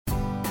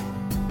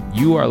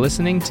You are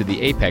listening to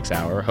the Apex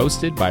Hour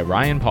hosted by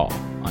Ryan Paul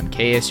on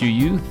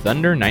KSUU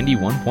Thunder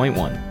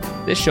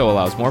 91.1. This show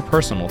allows more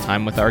personal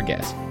time with our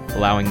guests,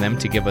 allowing them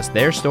to give us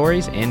their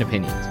stories and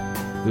opinions.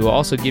 We will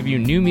also give you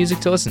new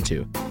music to listen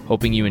to,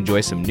 hoping you enjoy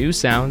some new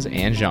sounds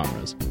and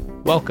genres.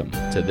 Welcome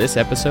to this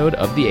episode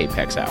of the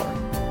Apex Hour.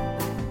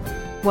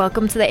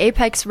 Welcome to the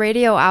Apex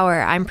Radio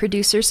Hour. I'm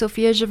producer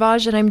Sophia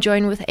Javage, and I'm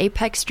joined with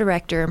Apex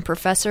Director and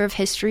Professor of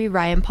History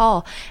Ryan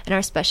Paul, and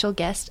our special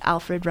guest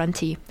Alfred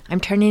Runte. I'm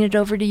turning it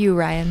over to you,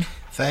 Ryan.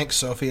 Thanks,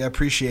 Sophie. I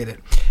appreciate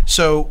it.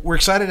 So we're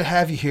excited to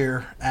have you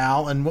here,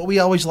 Al, and what we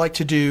always like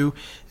to do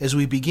as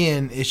we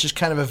begin is just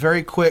kind of a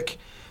very quick,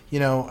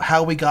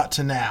 how we got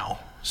to now.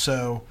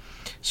 So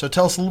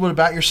tell us a little bit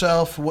about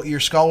yourself, what your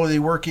scholarly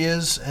work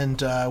is,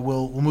 and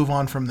we'll move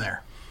on from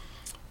there.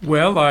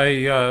 Well,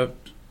 I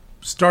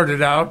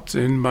started out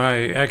in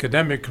my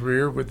academic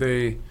career with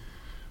a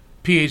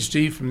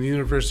PhD from the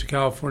University of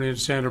California in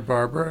Santa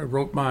Barbara. I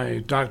wrote my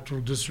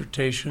doctoral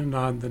dissertation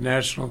on the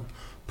national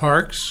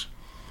parks.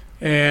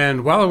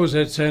 And while I was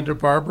at Santa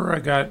Barbara, I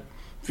got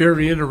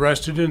very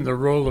interested in the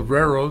role of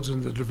railroads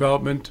in the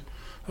development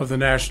of the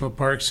national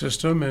park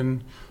system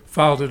and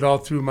followed it all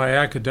through my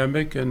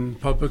academic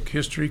and public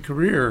history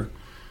career.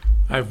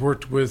 I've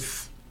worked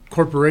with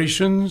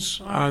corporations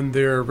on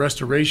their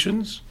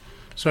restorations,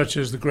 such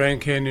as the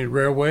Grand Canyon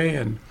Railway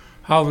and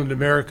Holland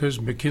America's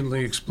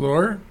McKinley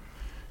Explorer.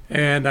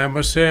 And I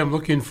must say I'm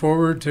looking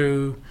forward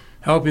to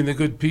helping the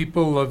good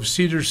people of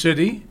Cedar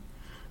City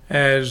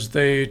as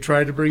they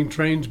try to bring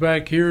trains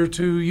back here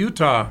to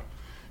Utah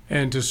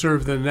and to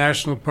serve the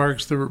national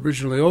parks that were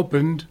originally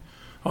opened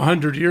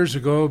 100 years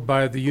ago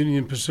by the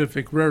Union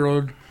Pacific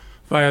Railroad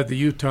via the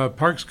Utah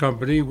Parks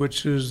Company,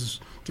 which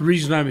is the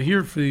reason I'm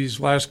here for these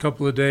last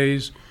couple of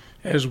days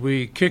as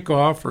we kick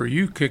off, or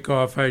you kick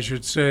off, I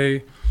should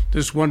say,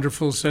 this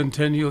wonderful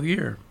centennial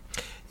year.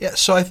 Yeah,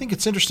 so I think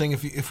it's interesting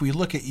if we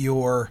look at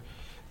your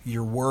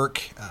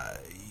work,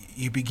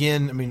 you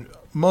begin,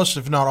 most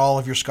if not all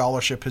of your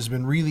scholarship has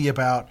been really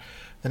about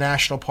the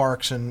national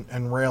parks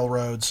and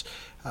railroads.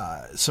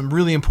 Some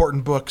really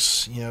important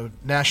books,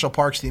 National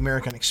Parks, The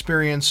American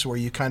Experience, where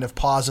you kind of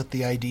posit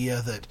the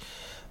idea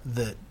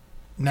that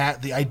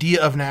the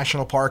idea of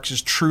national parks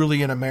is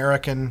truly an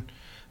American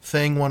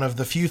thing, one of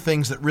the few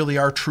things that really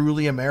are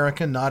truly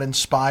American, not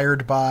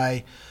inspired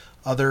by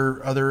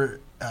other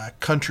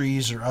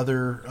countries or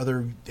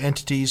other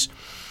entities.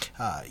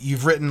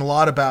 You've written a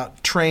lot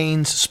about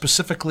trains,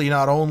 specifically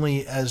not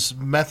only as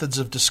methods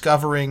of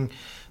discovering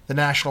the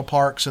national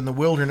parks and the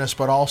wilderness,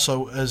 but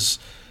also as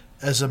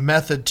a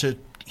method to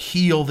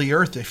heal the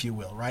earth, if you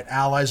will, right?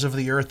 Allies of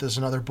the Earth is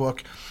another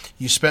book.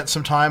 You spent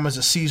some time as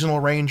a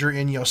seasonal ranger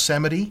in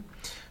Yosemite,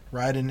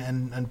 right,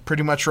 and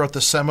pretty much wrote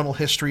the seminal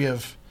history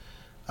of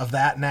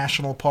that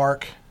national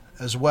park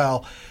as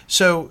well.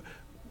 So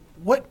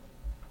what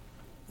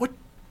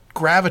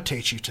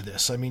gravitates you to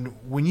this?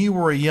 When you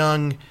were a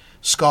young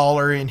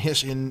scholar in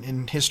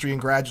history in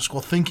graduate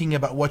school, thinking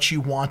about what you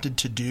wanted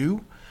to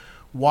do,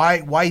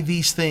 why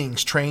these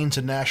things, trains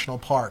and national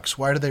parks,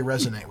 why do they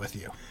resonate with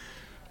you?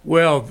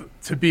 Well,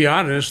 to be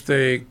honest,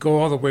 they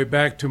go all the way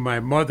back to my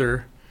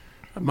mother.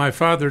 My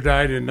father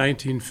died in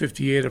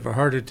 1958 of a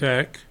heart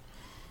attack.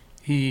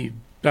 He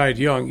died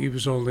young. He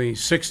was only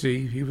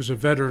 60. He was a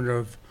veteran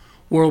of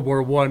World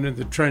War I in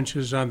the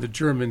trenches on the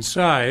German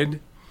side,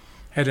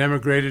 had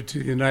emigrated to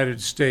the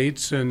United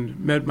States and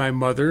met my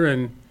mother.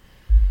 And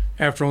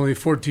after only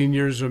 14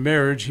 years of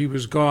marriage, he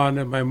was gone.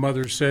 And my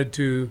mother said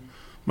to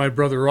my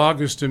brother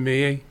August and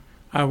me,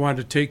 I want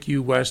to take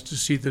you west to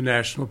see the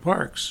national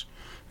parks.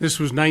 This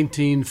was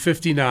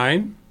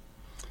 1959.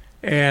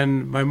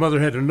 And my mother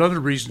had another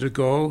reason to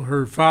go.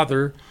 Her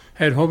father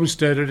had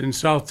homesteaded in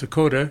South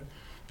Dakota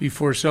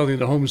before selling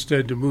the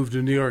homestead to move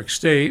to New York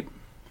State.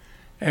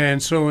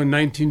 And so in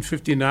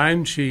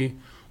 1959, she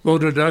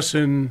loaded us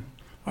in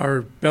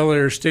our Bel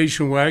Air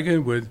station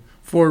wagon with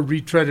 4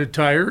 retreaded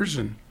tires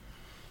and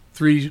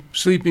 3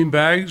 sleeping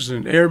bags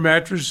and air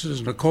mattresses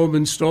and a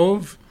Coleman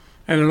stove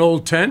and an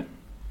old tent,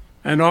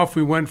 and off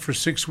we went for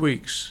 6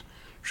 weeks.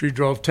 She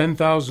drove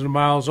 10,000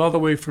 miles all the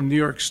way from New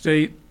York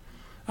State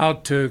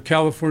out to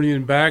California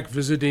and back,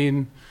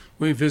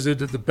 we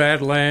visited the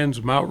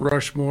Badlands, Mount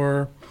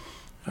Rushmore,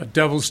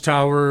 Devil's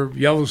Tower,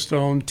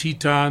 Yellowstone,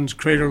 Tetons,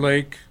 Crater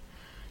Lake,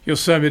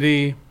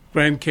 Yosemite,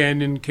 Grand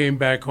Canyon, came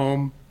back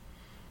home,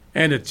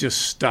 and it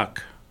just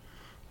stuck.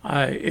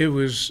 It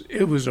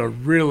was a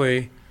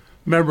really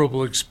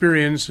memorable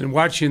experience, and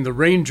watching the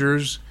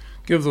Rangers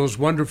give those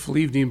wonderful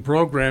evening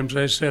programs,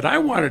 I said, I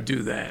want to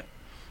do that.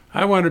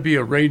 I want to be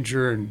a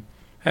ranger and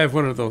have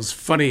one of those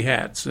funny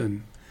hats.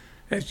 And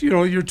as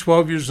you're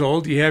 12 years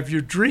old, you have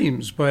your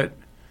dreams, but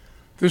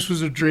this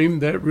was a dream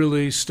that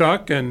really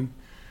stuck. And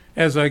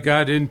as I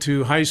got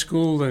into high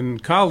school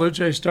and college,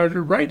 I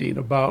started writing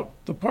about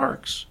the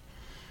parks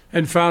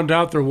and found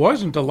out there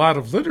wasn't a lot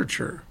of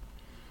literature.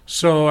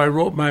 So I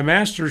wrote my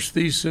master's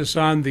thesis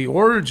on the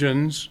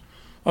origins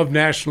of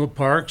national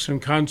parks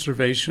and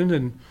conservation,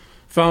 and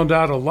found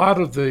out a lot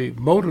of the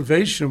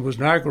motivation was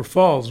Niagara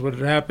Falls, what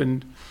had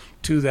happened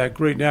to that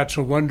great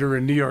natural wonder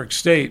in New York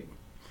State.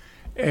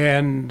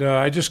 And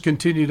I just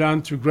continued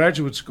on through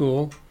graduate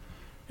school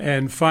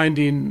and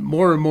finding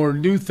more and more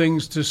new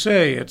things to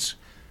say.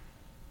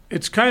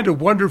 It's kind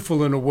of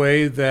wonderful in a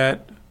way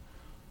that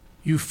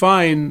you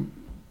find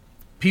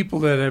people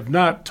that have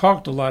not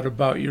talked a lot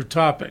about your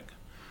topic.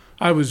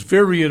 I was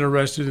very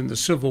interested in the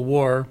Civil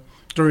War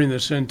during the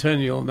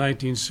centennial,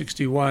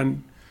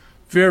 1961,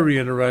 very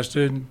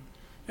interested,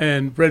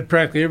 and read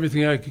practically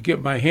everything I could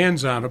get my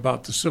hands on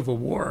about the Civil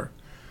War.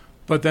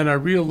 But then I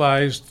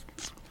realized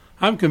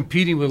I'm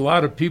competing with a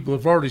lot of people who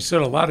have already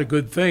said a lot of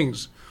good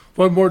things.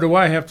 What more do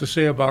I have to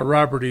say about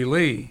Robert E.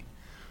 Lee?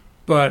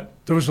 But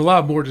there was a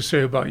lot more to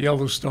say about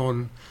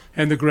Yellowstone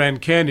and the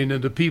Grand Canyon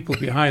and the people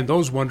behind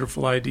those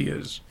wonderful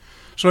ideas.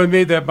 So I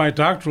made that my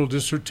doctoral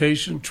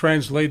dissertation,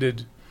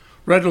 translated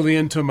readily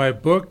into my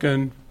book,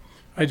 and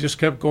I just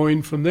kept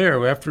going from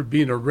there. After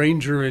being a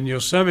ranger in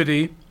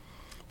Yosemite,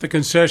 the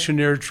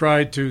concessionaire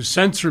tried to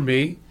censor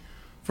me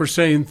for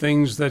saying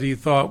things that he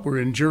thought were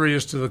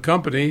injurious to the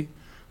company.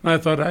 And I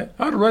thought, I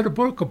ought to write a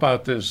book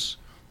about this.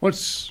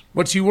 What's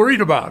he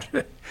worried about?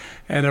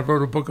 And I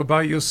wrote a book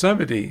about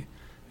Yosemite.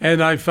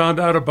 And I found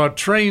out about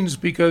trains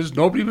because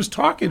nobody was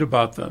talking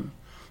about them.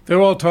 They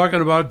were all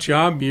talking about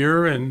John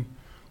Muir,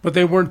 but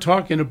they weren't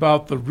talking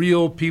about the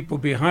real people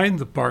behind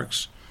the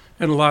parks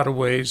in a lot of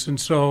ways. And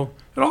so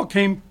it all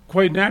came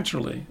quite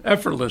naturally,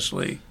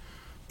 effortlessly.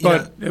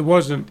 But it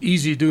wasn't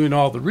easy doing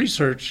all the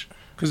research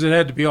because it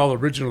had to be all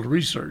original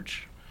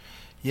research.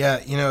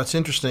 Yeah, it's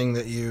interesting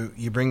that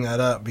you bring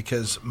that up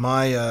because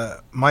my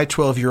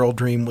 12-year-old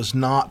dream was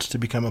not to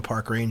become a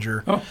park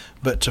ranger,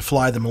 but to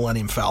fly the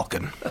Millennium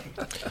Falcon.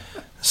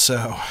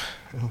 So,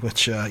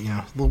 which,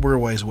 we're a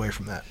ways away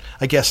from that.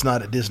 I guess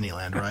not at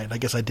Disneyland, right? I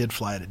guess I did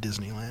fly it at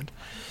Disneyland.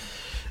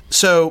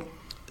 So,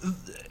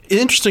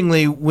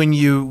 interestingly, when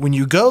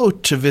you go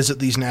to visit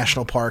these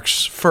national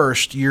parks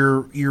first,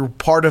 you're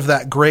part of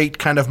that great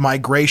kind of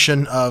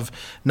migration of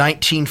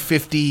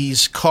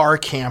 1950s car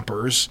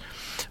campers.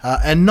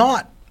 And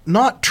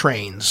not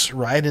trains,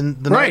 right?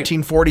 In the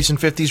 1940s and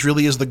 50s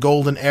really is the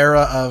golden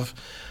era of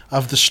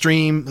the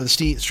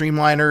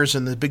streamliners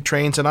and the big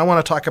trains, and I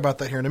want to talk about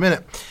that here in a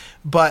minute.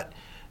 But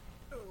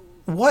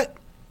what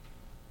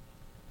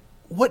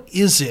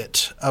is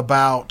it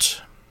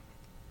about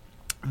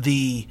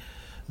the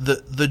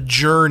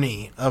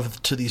journey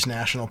to these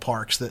national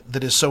parks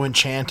that is so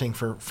enchanting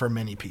for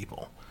many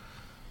people?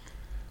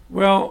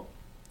 Well,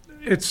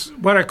 it's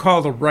what I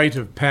call the rite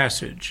of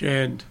passage,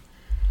 and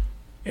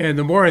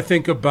the more I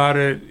think about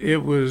it,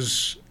 it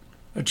was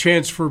a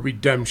chance for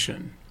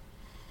redemption.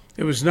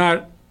 It was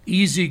not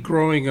easy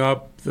growing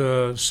up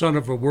the son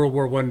of a World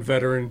War I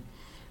veteran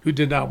who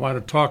did not want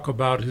to talk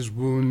about his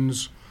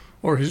wounds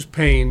or his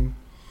pain.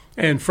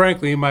 And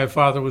frankly, my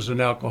father was an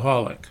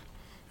alcoholic.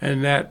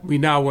 And that we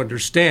now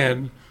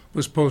understand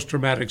was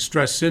post-traumatic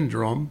stress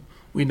syndrome.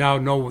 We now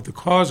know the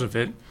cause of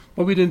it,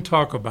 but we didn't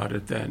talk about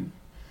it then.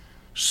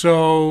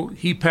 So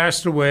he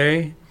passed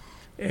away,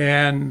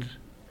 and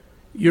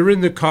you're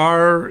in the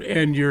car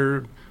and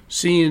you're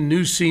seeing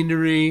new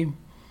scenery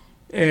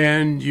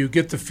and you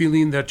get the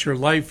feeling that your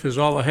life is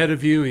all ahead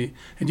of you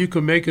and you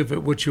can make of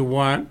it what you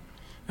want.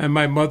 And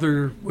my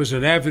mother was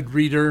an avid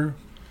reader,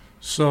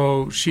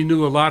 so she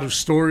knew a lot of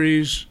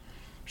stories.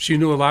 She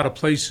knew a lot of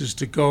places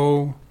to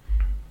go.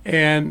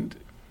 And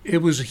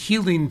it was a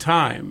healing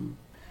time.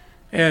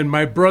 And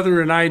my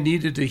brother and I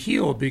needed to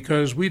heal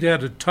because we'd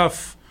had a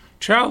tough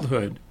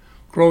childhood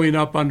growing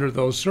up under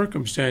those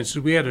circumstances.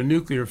 We had a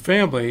nuclear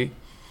family,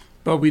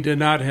 but we did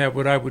not have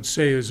what I would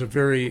say is a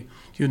very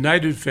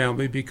united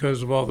family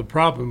because of all the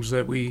problems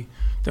that we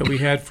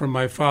had from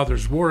my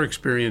father's war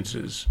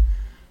experiences.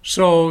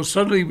 So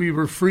suddenly we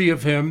were free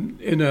of him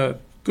in a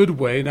good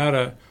way, not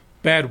a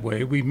bad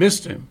way. We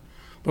missed him,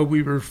 but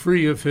we were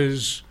free of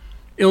his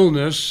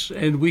illness,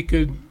 and we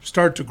could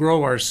start to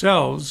grow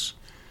ourselves.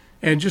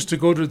 And just to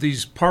go to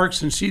these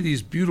parks and see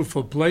these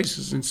beautiful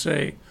places and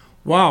say,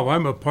 wow,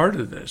 I'm a part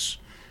of this.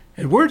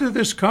 And where did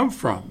this come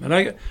from? And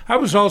I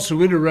was also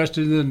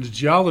interested in the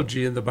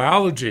geology and the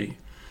biology.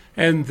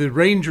 And the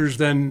rangers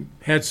then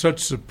had such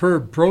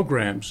superb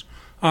programs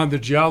on the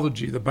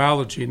geology, the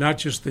biology, not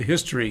just the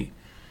history.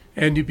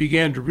 And you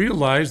began to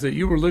realize that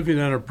you were living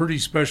on a pretty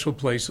special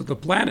place of the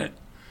planet.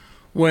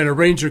 When a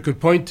ranger could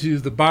point to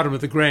the bottom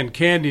of the Grand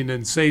Canyon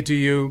and say to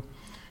you,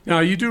 now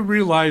you do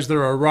realize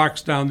there are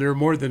rocks down there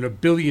more than 1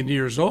 billion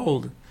years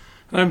old.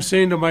 And I'm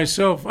saying to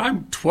myself,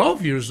 I'm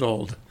 12 years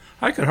old.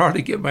 I could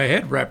hardly get my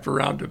head wrapped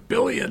around 1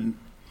 billion.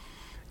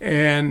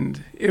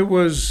 And it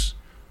was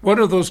one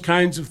of those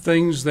kinds of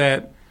things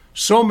that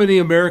so many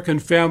American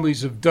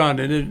families have done.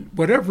 And in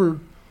whatever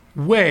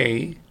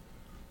way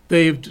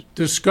they've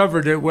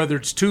discovered it, whether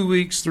it's 2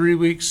 weeks, 3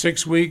 weeks,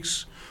 6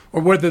 weeks,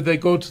 or whether they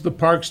go to the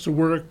parks to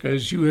work,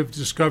 as you have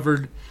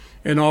discovered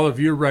in all of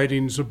your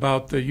writings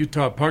about the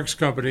Utah Parks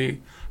Company,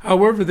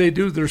 however they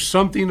do, there's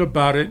something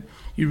about it.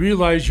 You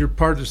realize you're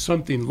part of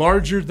something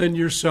larger than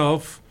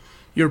yourself.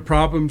 Your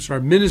problems are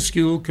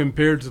minuscule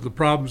compared to the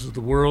problems of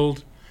the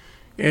world,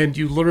 and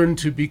you learn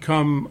to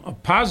become a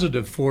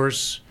positive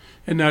force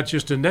and not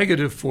just a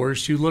negative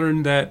force. You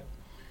learn that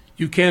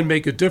you can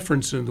make a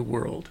difference in the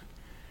world.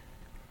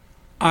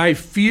 I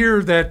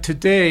fear that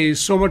today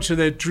so much of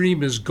that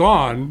dream is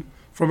gone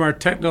from our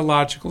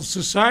technological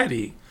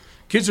society.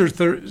 Kids are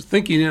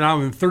thinking now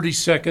in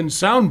 30-second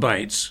sound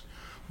bites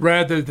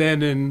rather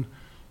than in,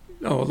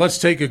 let's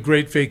take a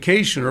great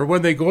vacation. Or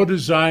when they go to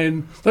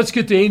Zion, let's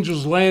get to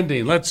Angel's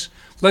Landing. Let's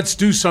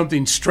do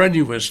something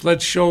strenuous.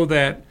 Let's show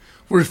that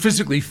we're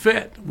physically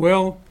fit.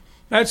 Well,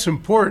 that's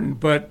important,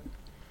 but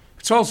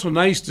it's also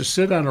nice to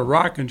sit on a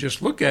rock and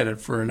just look at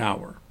it for an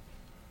hour.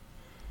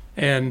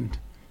 And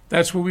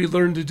that's what we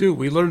learned to do.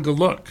 We learned to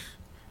look,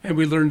 and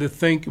we learned to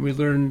think, and we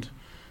learned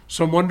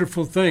some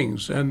wonderful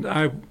things. And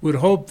I would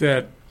hope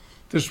that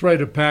this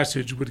rite of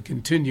passage would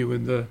continue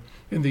in the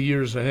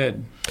years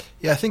ahead.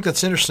 Yeah, I think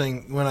that's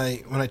interesting when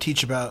I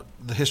teach about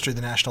the history of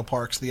the national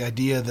parks, the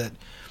idea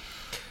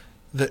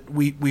that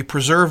we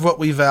preserve what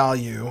we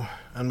value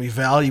and we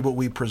value what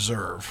we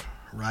preserve,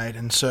 right?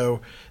 And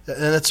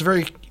that's a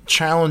very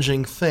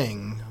challenging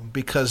thing,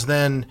 because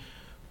then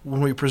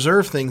when we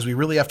preserve things, we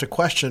really have to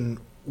question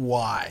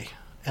why.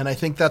 And I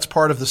think that's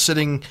part of the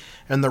sitting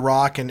in the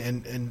rock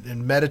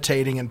and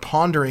meditating and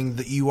pondering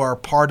that you are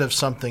part of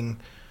something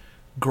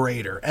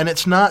greater. And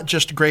it's not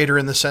just greater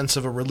in the sense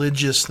of a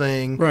religious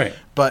thing, right?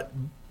 But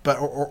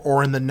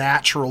in the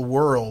natural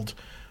world,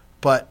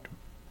 but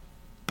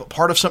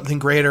part of something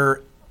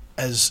greater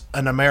as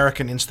an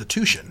American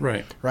institution,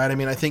 right? I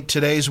mean, I think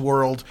today's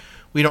world,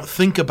 we don't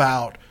think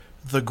about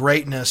the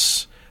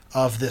greatness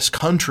of this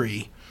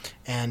country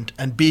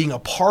and being a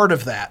part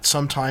of that.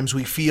 Sometimes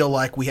we feel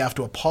like we have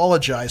to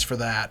apologize for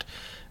that,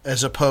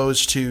 as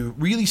opposed to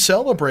really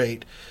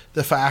celebrate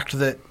the fact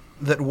that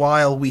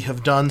while we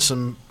have done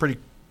some pretty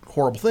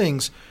horrible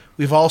things,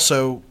 we've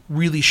also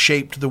really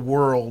shaped the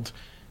world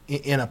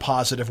in a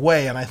positive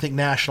way. And I think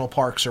national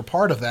parks are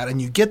part of that.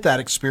 And you get that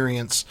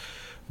experience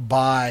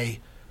by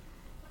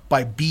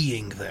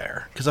being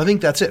there. Because I think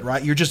that's it,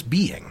 right? You're just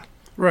being.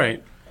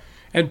 Right.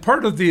 And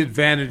part of the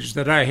advantage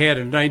that I had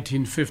in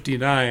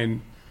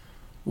 1959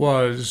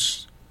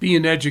 was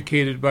being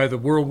educated by the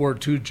World War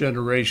II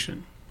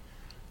generation,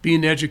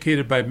 being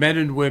educated by men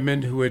and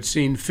women who had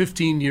seen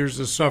 15 years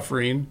of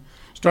suffering,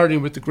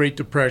 starting with the Great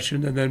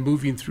Depression and then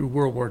moving through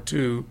World War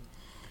II.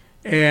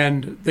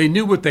 And they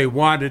knew what they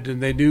wanted,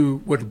 and they knew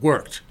what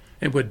worked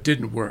and what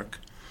didn't work.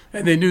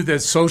 And they knew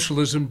that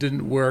socialism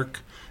didn't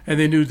work, and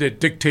they knew that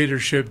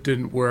dictatorship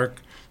didn't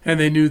work, and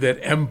they knew that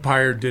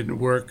empire didn't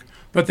work,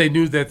 but they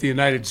knew that the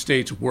United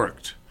States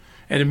worked.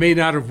 And it may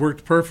not have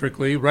worked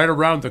perfectly. Right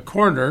around the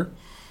corner,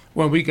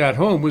 when we got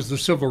home, was the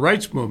Civil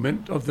Rights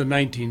Movement of the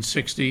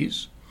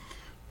 1960s.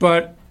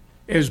 But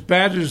as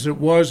bad as it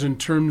was in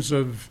terms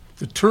of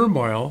the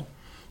turmoil,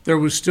 there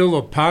was still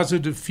a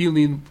positive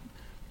feeling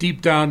deep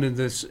down in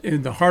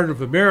the heart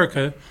of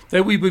America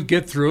that we would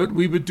get through it,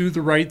 we would do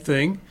the right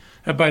thing.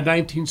 And by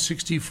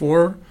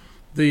 1964,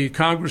 the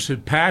Congress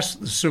had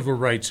passed the Civil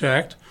Rights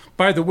Act,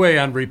 by the way,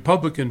 on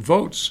Republican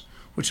votes,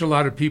 which a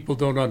lot of people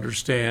don't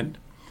understand.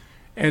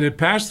 And it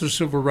passed the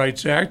Civil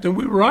Rights Act, and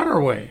we were on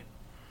our way.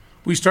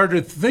 We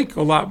started to think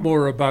a lot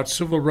more about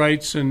civil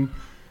rights and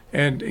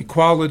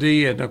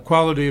equality and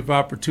equality of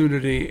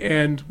opportunity,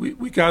 and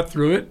we got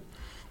through it.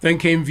 Then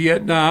came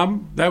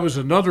Vietnam. That was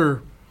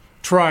another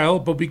trial,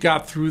 but we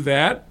got through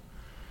that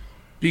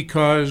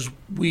because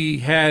we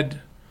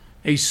had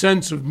a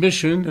sense of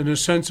mission and a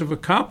sense of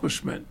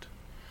accomplishment.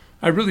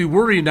 I really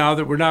worry now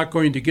that we're not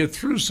going to get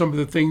through some of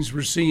the things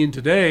we're seeing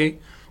today,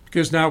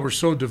 because now we're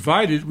so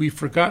divided, we've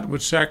forgotten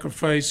what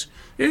sacrifice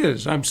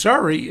is. I'm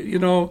sorry,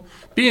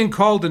 being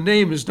called a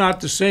name is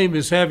not the same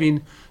as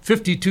having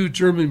 52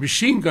 German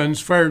machine guns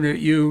firing at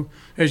you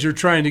as you're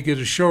trying to get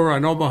ashore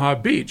on Omaha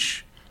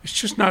Beach. It's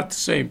just not the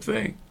same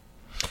thing.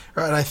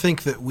 Right, and I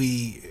think that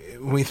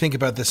when we think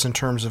about this in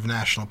terms of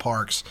national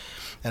parks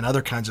and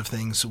other kinds of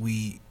things,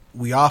 we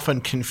often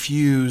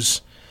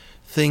confuse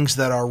things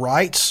that are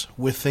rights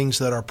with things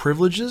that are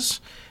privileges,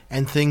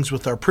 and things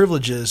with our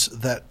privileges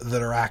that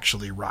are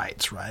actually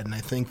rights, right? And I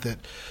think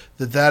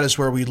that is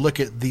where we look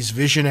at these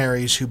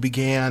visionaries who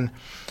began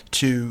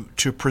to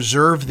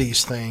preserve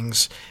these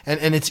things.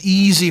 And it's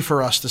easy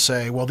for us to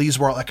say, well, these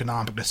were all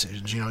economic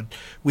decisions.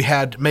 We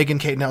had Megan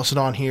Kate Nelson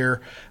on here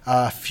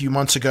a few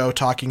months ago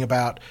talking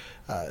about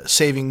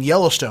saving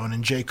Yellowstone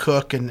and Jay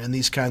Cook and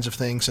these kinds of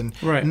things, and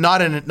right.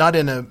 not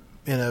in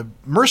a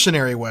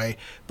mercenary way,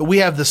 but we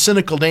have the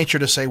cynical nature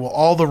to say, well,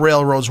 all the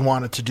railroads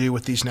wanted to do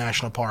with these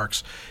national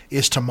parks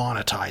is to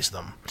monetize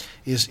them,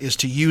 is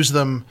to use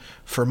them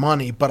for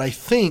money. But I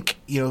think,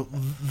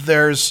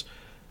 there's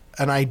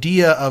an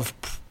idea of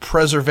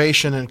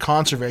preservation and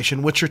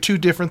conservation, which are two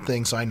different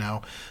things, I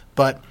know,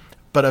 but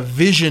a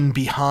vision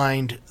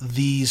behind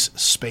these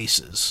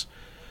spaces.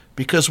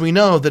 Because we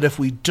know that if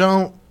we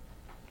don't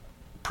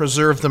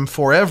preserve them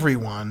for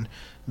everyone,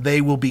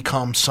 they will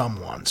become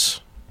someone's.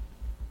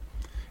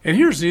 And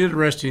here's the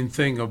interesting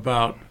thing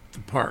about the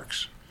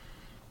parks,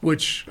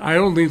 which I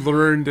only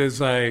learned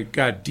as I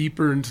got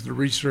deeper into the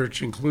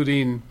research,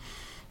 including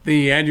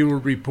the annual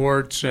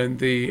reports and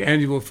the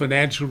annual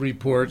financial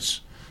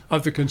reports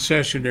of the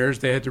concessionaires.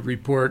 They had to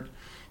report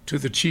to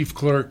the chief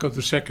clerk of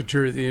the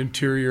Secretary of the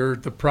Interior,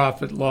 the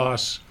profit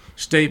loss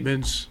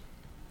statements.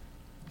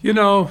 You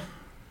know,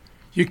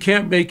 you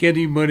can't make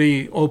any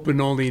money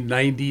open only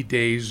 90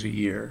 days a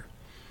year.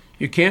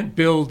 You can't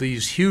build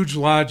these huge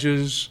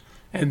lodges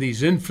and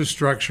these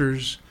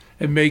infrastructures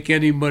and make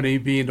any money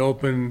being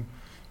open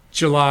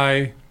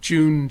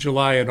June,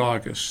 July, and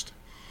August.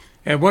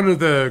 And one of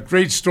the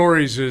great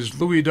stories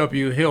is Louis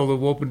W. Hill,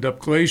 who opened up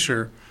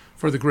Glacier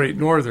for the Great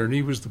Northern.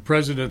 He was the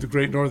president of the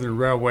Great Northern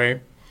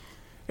Railway,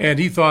 and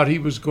he thought he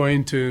was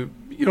going to,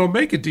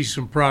 make a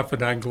decent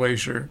profit on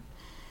Glacier.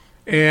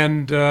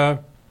 And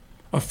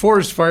a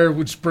forest fire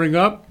would spring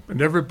up,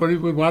 and everybody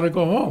would want to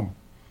go home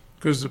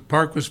because the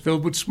park was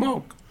filled with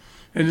smoke,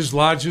 and his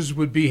lodges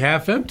would be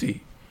half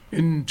empty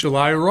in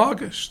July or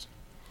August.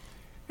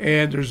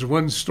 And there's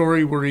one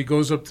story where he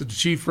goes up to the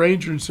chief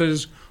ranger and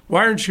says,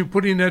 "Why aren't you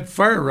putting that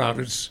fire out?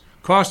 It's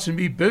costing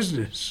me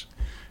business."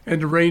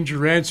 And the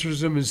ranger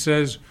answers him and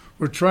says,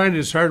 "We're trying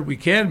as hard as we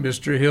can,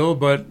 Mr. Hill,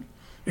 but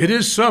it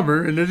is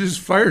summer and it is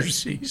fire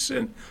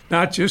season,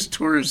 not just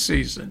tourist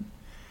season."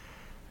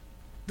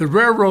 The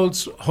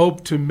railroads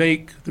hope to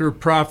make their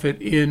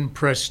profit in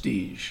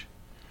prestige.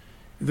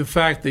 The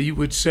fact that you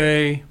would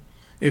say,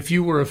 if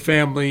you were a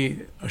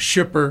family, a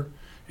shipper,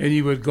 and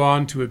you had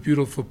gone to a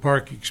beautiful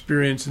park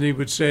experience, and he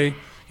would say,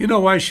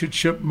 I should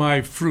ship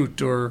my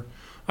fruit, or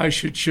I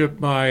should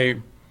ship my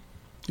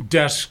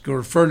desk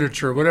or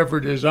furniture, whatever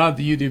it is, on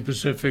the Union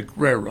Pacific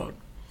Railroad.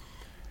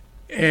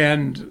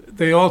 And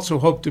they also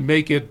hoped to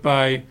make it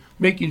by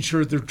making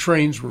sure their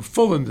trains were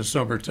full in the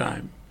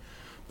summertime.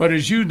 But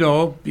as you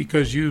know,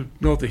 because you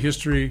know the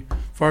history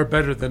far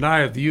better than I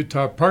of the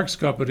Utah Parks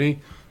Company,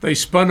 they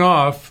spun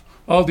off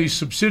all these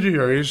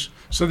subsidiaries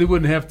so they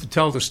wouldn't have to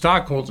tell the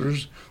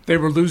stockholders they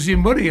were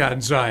losing money on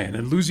Zion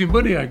and losing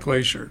money on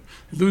Glacier,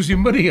 and losing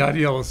money on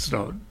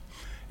Yellowstone.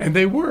 And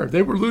they were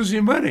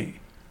losing money.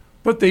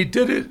 But they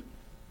did it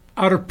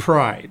out of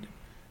pride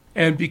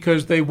and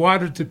because they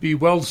wanted to be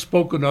well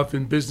spoken of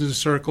in business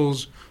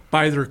circles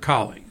by their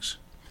colleagues.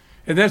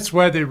 And that's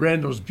why they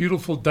ran those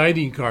beautiful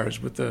dining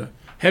cars with the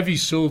heavy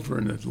silver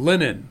and the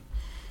linen.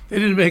 They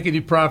didn't make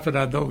any profit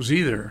on those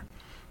either.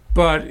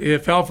 But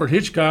if Alfred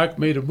Hitchcock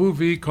made a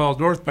movie called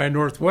North by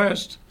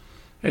Northwest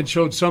and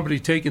showed somebody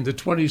taking the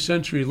 20th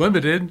Century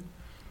Limited,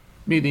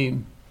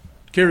 meaning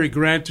Cary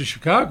Grant to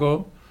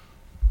Chicago,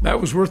 that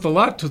was worth a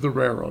lot to the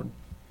railroad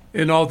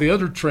and all the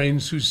other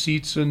trains whose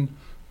seats and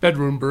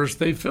bedroom berths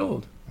they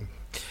filled.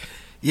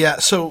 Yeah,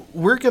 so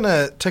we're going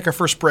to take our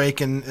first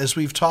break, and as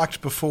we've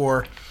talked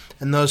before,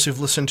 and those who've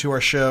listened to our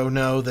show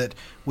know that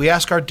we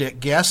ask our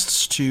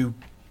guests to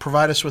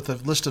provide us with a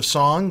list of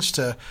songs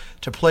to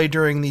play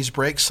during these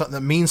breaks, something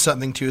that means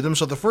something to them.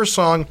 So the first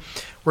song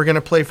we're going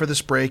to play for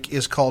this break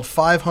is called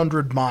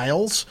 500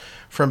 Miles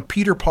from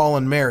Peter, Paul,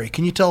 and Mary.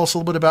 Can you tell us a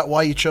little bit about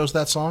why you chose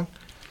that song?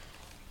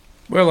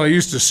 Well, I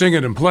used to sing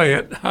it and play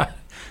it,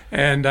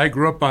 and I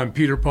grew up on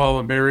Peter, Paul,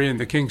 and Mary and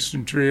the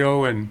Kingston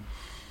Trio, and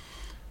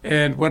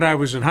when I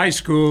was in high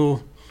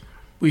school,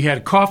 we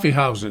had coffee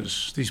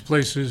houses, these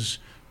places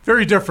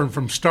very different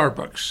from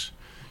Starbucks.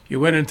 You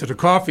went into the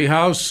coffee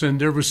house, and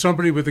there was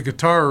somebody with a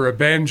guitar or a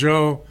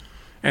banjo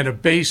and a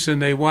bass,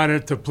 and they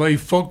wanted to play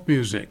folk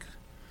music.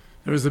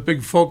 There was the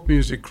big folk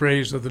music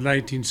craze of the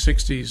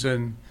 1960s,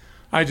 and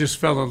I just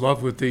fell in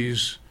love with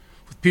these,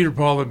 with Peter,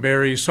 Paul, and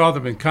Mary. Saw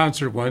them in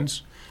concert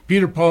once.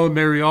 Peter, Paul, and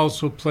Mary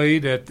also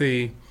played at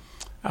the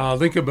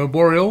Lincoln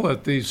Memorial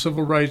at the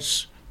Civil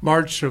Rights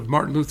March of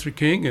Martin Luther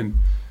King in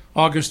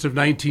August of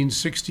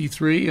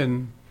 1963,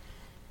 and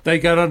they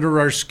got under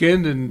our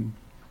skin, and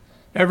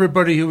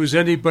everybody who was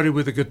anybody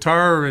with a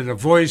guitar and a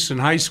voice in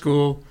high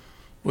school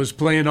was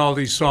playing all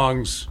these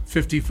songs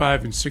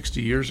 55 and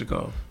 60 years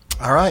ago.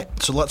 All right,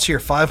 so let's hear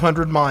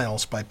 500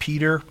 Miles by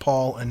Peter,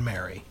 Paul, and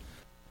Mary.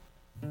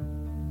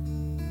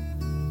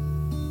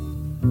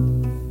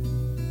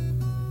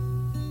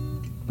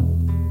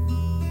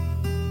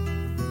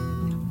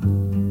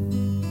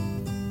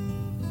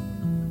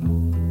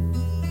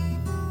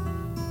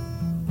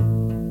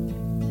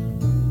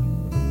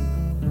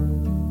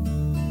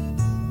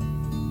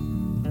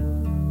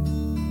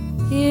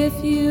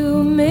 If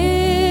you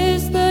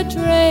miss the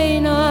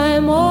train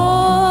I'm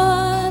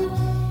on,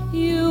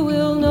 you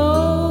will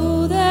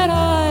know that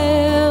I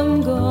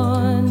am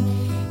gone.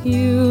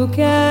 You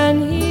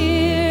can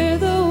hear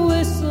the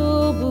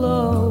whistle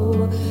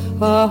blow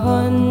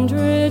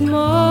 100 miles,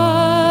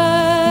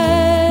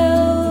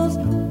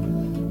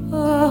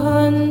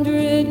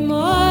 100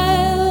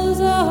 miles,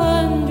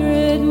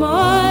 100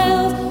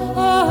 miles,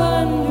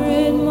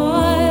 100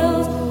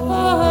 miles,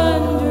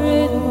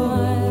 100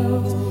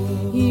 miles.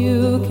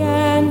 You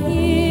can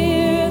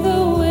hear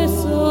the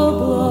whistle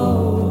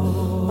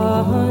blow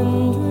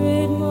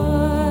 100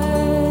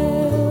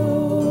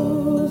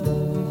 miles.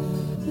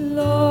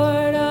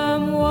 Lord,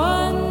 I'm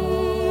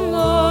one,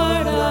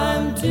 Lord,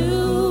 I'm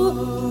two,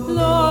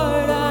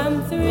 Lord,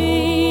 I'm three.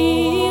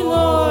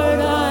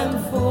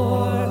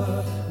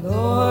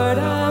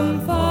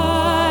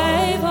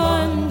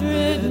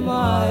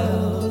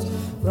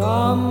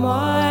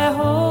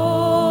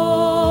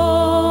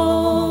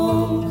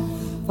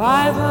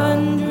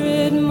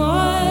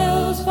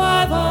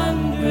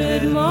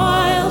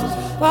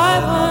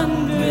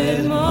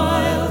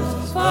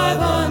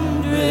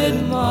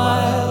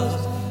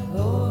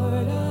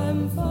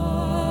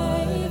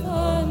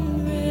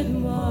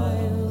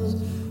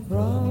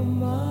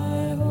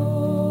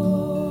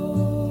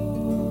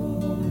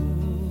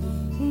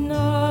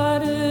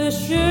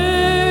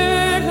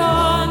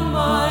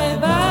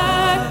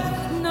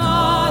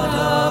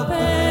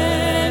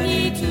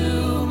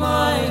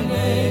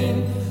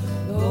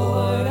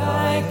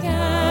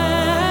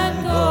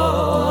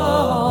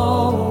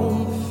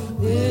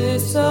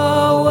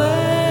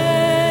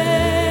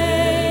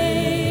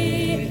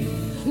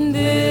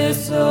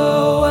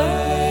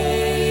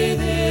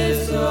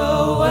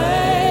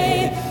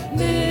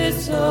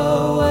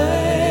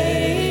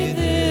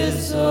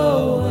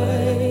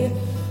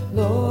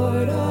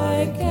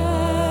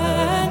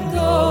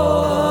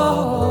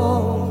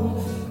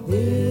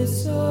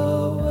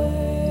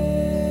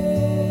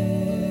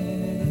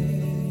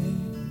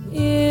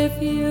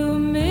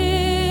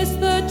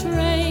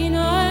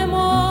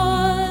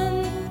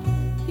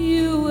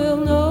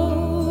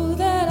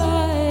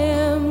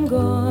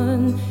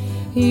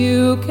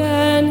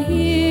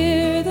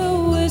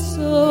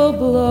 will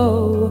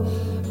blow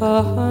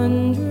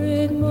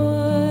 100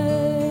 miles.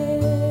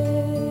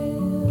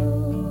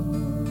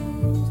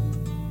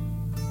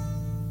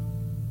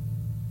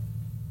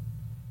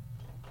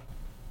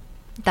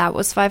 That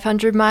was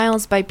 500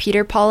 Miles by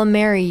Peter, Paul, and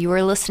Mary. You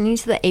are listening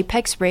to the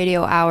Apex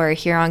Radio Hour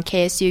here on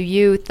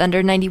KSUU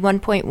Thunder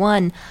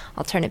 91.1.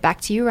 I'll turn it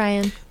back to you,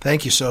 Ryan.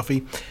 Thank you,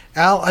 Sophie.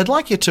 Al, I'd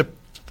like you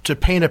to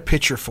paint a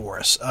picture for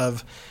us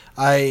of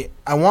I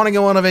want to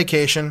go on a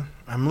vacation.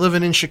 I'm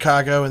living in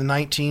Chicago in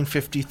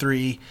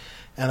 1953,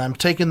 and I'm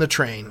taking the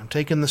train. I'm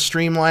taking the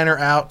Streamliner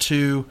out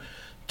to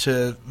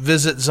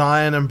visit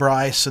Zion and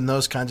Bryce and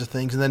those kinds of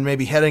things, and then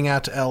maybe heading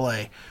out to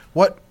L.A.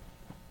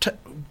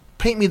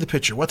 Paint me the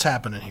picture. What's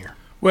happening here?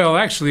 Well,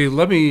 actually,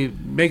 let me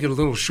make it a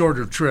little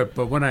shorter trip,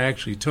 but one I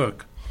actually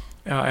took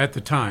at the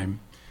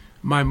time.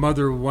 My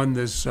mother won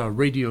this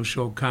radio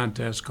show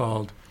contest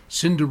called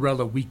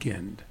Cinderella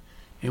Weekend,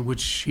 in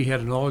which she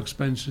had an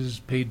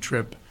all-expenses-paid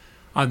trip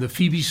on the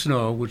Phoebe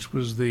Snow, which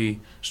was the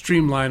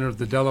streamliner of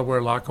the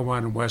Delaware,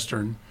 Lackawanna, and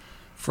Western,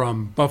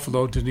 from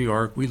Buffalo to New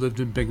York. We lived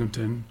in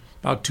Binghamton,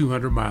 about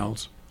 200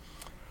 miles.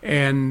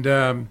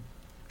 And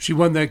she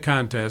won that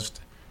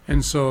contest.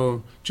 And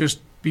so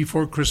just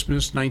before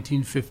Christmas,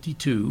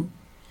 1952,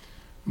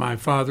 my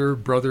father,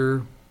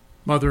 brother,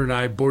 mother, and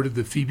I boarded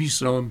the Phoebe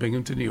Snow in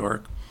Binghamton, New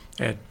York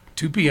at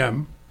 2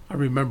 p.m. I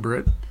remember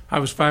it. I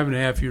was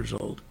 5.5 years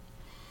old.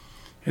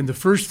 And the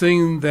first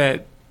thing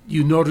that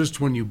you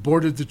noticed when you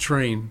boarded the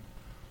train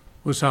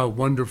was how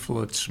wonderful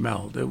it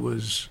smelled. It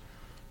was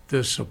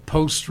this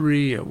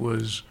upholstery. It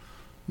was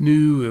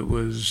new. It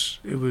was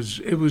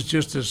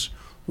just this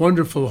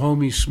wonderful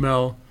homey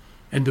smell,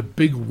 and the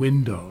big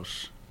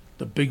windows.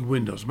 The big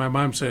windows. My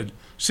mom said,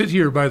 "Sit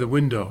here by the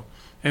window,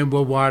 and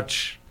we'll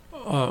watch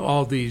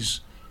all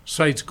these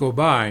sights go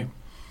by."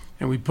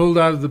 And we pulled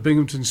out of the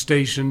Binghamton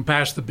station,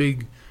 past the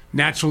big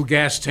natural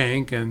gas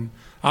tank, and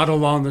out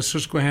along the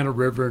Susquehanna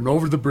River and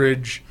over the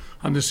bridge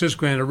on the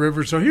Susquehanna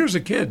River. So here's a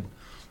kid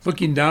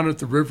looking down at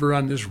the river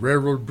on this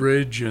railroad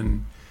bridge,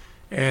 and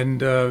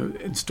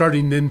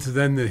starting into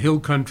then the hill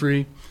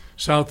country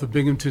south of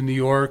Binghamton, New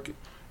York.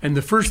 And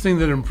the first thing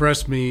that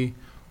impressed me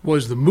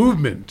was the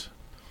movement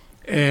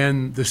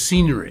and the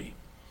scenery,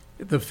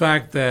 the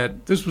fact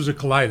that this was a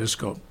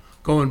kaleidoscope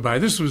going by.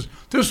 This was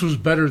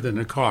better than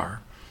a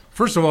car.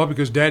 First of all,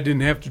 because Dad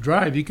didn't have to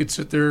drive. He could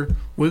sit there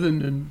with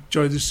and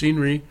enjoy the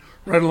scenery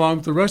right along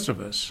with the rest of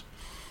us.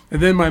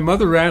 And then my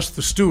mother asked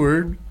the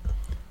steward,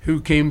 who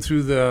came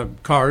through the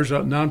cars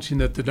announcing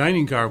that the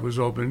dining car was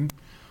open,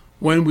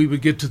 when we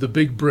would get to the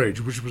big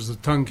bridge, which was the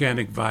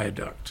Tunkhannock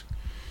Viaduct.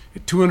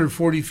 At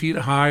 240 feet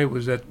high, it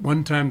was at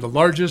one time the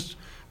largest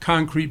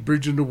concrete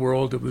bridge in the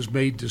world. It was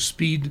made to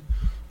speed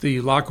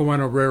the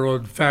Lackawanna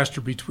Railroad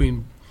faster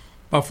between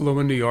Buffalo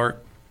and New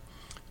York.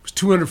 It was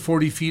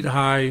 240 feet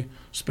high,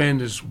 spanned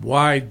this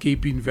wide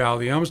gaping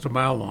valley, almost a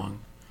mile long.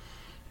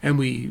 And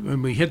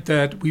when we hit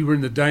that, we were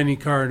in the dining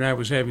car, and I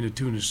was having a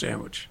tuna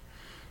sandwich.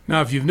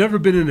 Now, if you've never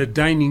been in a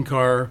dining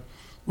car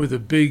with a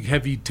big,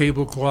 heavy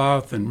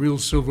tablecloth and real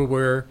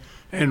silverware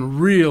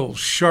and real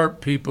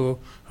sharp people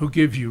who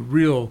give you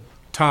real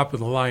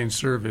top-of-the-line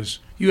service,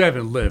 you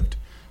haven't lived.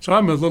 So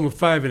I'm a little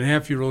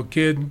 5.5-year-old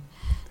kid,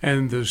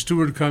 and the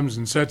steward comes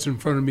and sets in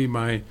front of me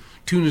my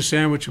tuna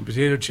sandwich and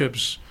potato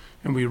chips,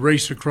 and we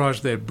race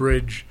across that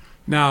bridge,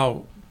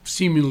 now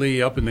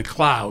seemingly up in the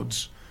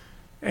clouds.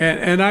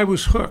 And I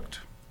was hooked.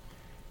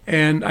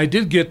 And I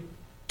did get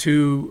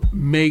to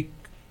make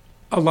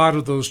a lot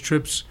of those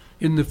trips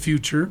in the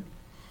future,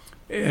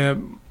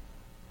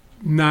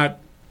 not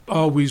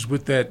always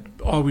with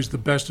always the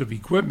best of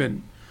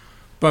equipment.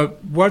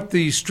 But what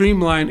the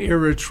Streamline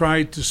era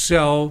tried to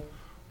sell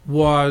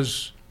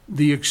was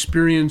the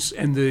experience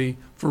and the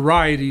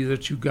variety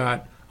that you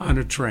got on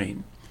a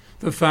train.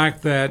 The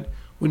fact that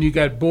when you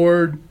got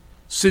bored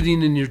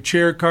sitting in your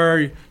chair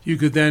car, you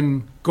could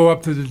then go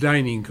up to the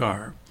dining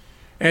car.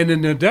 And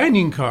in the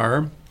dining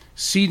car,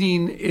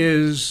 seating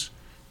is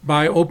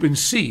by open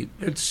seat.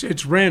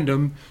 It's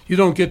random. You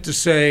don't get to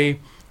say,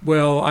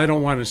 well, I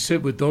don't want to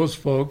sit with those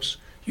folks.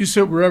 You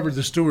sit wherever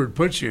the steward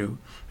puts you,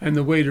 and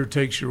the waiter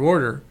takes your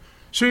order.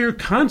 So you're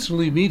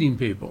constantly meeting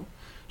people.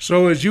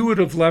 So as you would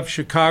have left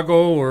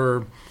Chicago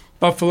or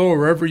Buffalo or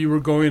wherever you were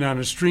going on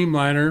a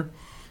Streamliner,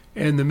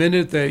 and the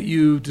minute that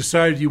you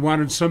decided you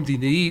wanted something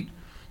to eat,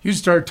 you'd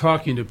start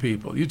talking to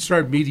people. You'd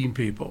start meeting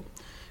people.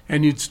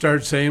 And you'd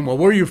start saying, well,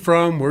 where are you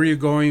from? Where are you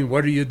going?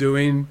 What are you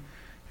doing?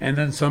 And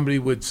then somebody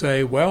would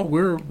say, well,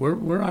 we're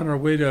on our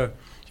way to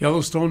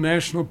Yellowstone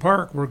National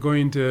Park. We're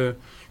going to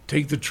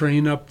take the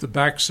train up the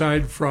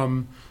backside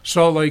from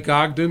Salt Lake,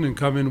 Ogden, and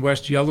come in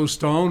West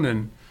Yellowstone,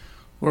 and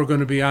we're going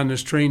to be on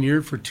this train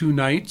here for 2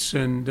 nights,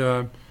 and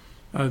the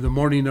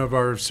morning of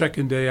our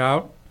third day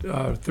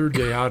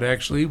out,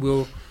 actually,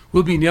 we'll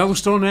be in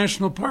Yellowstone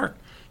National Park.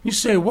 You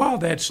say, wow,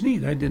 that's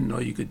neat. I didn't know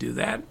you could do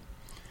that.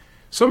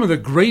 Some of the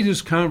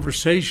greatest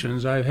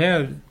conversations I've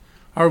had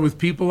are with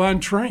people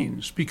on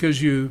trains,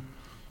 because you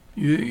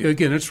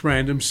again, it's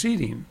random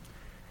seating.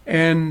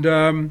 And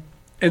then,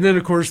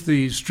 of course,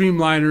 the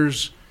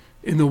Streamliners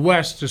in the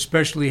West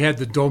especially had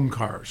the dome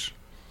cars.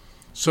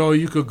 So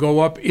you could go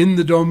up in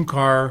the dome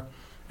car,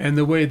 and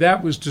the way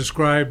that was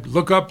described,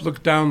 look up,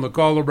 look down, look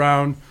all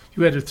around.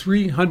 You had a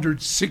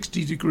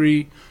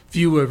 360-degree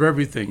view of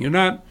everything. You're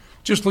not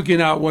just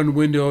looking out one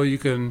window. You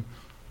can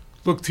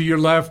look to your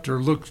left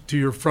or look to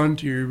your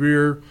front or your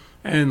rear,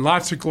 and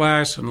lots of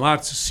glass and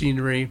lots of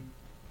scenery.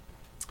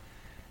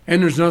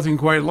 And there's nothing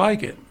quite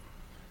like it.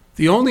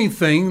 The only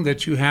thing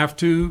that you have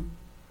to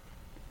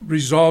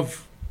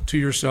resolve to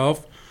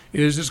yourself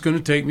is it's going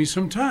to take me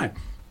some time.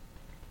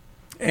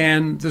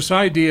 And this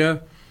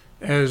idea,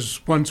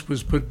 as once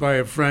was put by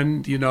a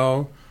friend,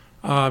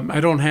 I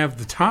don't have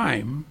the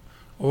time,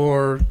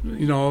 or,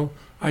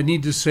 I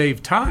need to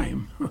save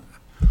time.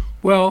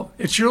 Well,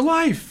 it's your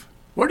life.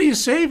 What are you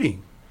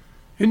saving?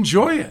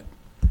 Enjoy it.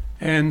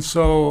 And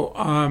so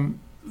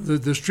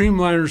the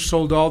Streamliners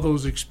sold all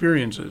those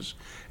experiences.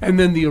 And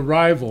then the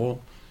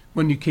arrival,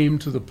 when you came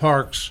to the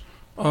parks,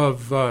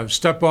 of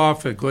step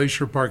off at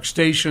Glacier Park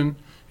Station,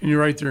 and you're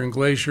right there in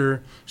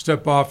Glacier.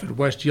 Step off at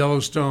West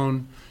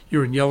Yellowstone,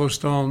 you're in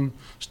Yellowstone.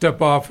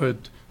 Step off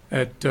at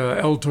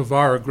El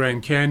Tovar,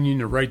 Grand Canyon,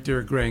 you're right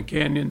there at Grand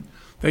Canyon.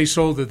 They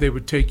sold that they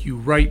would take you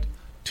right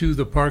to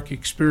the park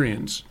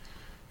experience.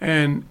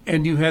 And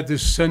you had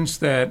this sense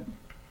that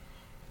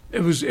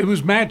it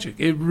was magic.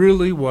 It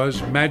really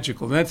was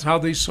magical. And that's how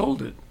they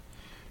sold it.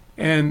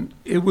 And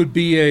it would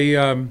be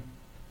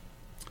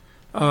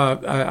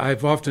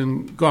I've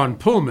often gone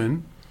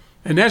Pullman,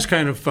 and that's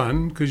kind of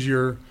fun because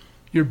your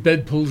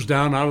bed pulls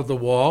down out of the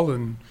wall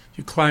and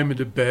you climb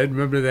into bed.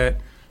 Remember that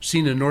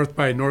scene in North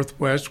by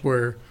Northwest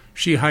where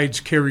she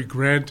hides Cary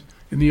Grant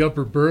in the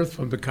upper berth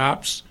from the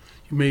cops?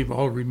 You may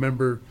all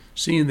remember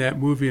seeing that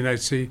movie, and I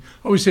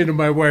always say to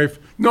my wife,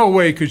 no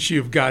way could she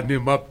have gotten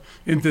him up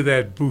into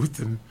that berth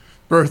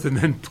and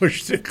then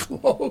pushed it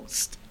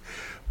closed.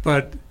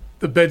 But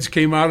the beds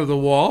came out of the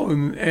wall,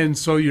 and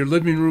so your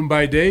living room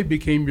by day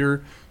became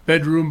your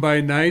bedroom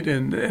by night,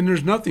 and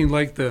there's nothing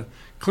like the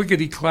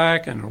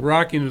clickety-clack and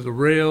rocking of the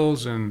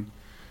rails, and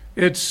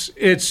it's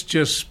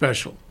just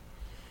special.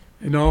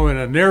 In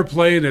an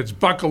airplane, it's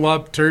buckle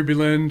up,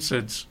 turbulence,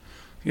 it's,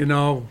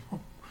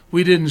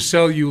 we didn't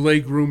sell you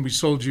leg room, we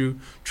sold you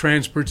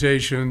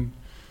transportation.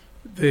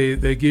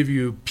 They give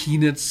you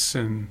peanuts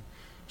and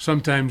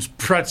sometimes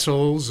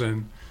pretzels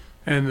and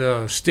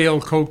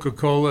stale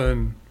Coca-Cola,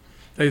 and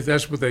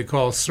that's what they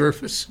call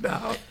service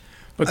now.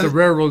 But the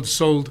railroads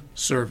sold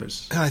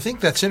service. And I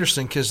think that's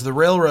interesting because the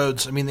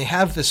railroads, they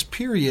have this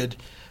period,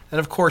 and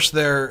of course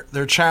they're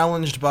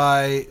challenged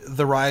by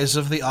the rise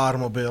of the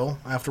automobile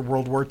after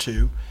World War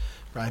II,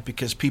 right?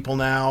 Because people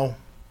now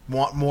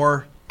want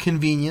more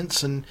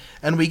convenience, and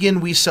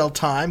we sell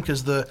time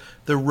because the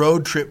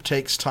road trip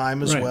takes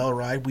time as well,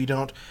 right? We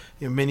don't.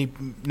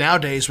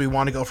 Nowadays we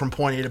want to go from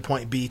point A to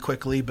point B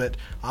quickly, but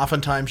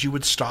oftentimes you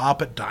would stop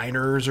at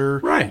diners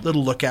or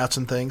little lookouts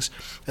and things.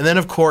 And then,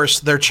 of course,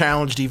 they're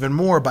challenged even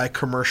more by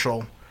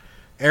commercial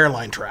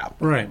airline travel.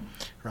 Right.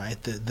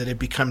 That it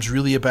becomes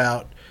really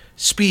about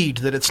speed,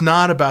 that it's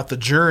not about the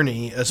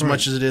journey as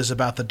much as it is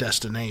about the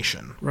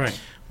destination. Right.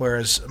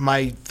 Whereas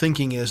my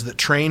thinking is that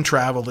train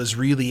travel is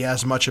really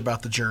as much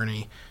about the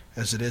journey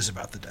as it is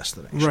about the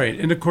destination. Right.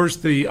 And, of course,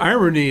 the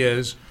irony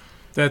is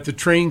that the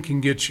train can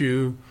get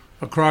you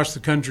across the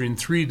country in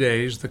 3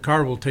 days, the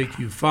car will take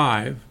you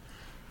 5,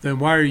 then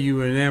why are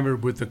you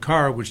enamored with the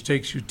car, which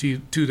takes you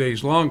 2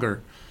 days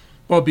longer?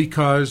 Well,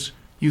 because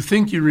you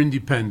think you're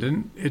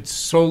independent. It's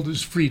sold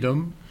as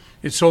freedom.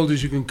 It's sold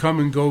as you can come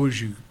and go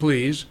as you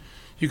please.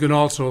 You can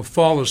also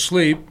fall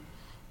asleep,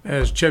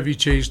 as Chevy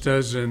Chase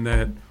does in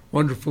that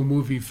wonderful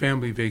movie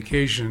Family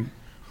Vacation,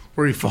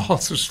 where he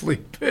falls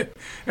asleep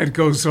and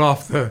goes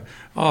off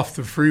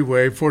the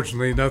freeway.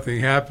 Fortunately,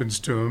 nothing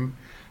happens to him.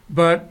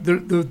 But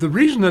the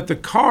reason that the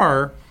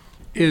car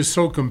is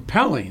so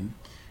compelling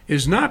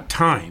is not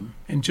time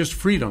and just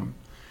freedom.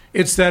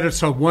 It's that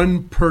it's a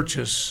one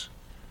purchase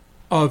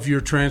of your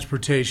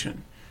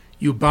transportation.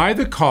 You buy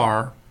the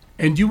car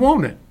and you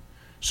own it.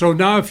 So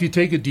now if you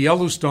take it to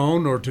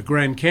Yellowstone or to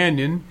Grand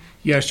Canyon,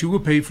 yes, you will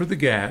pay for the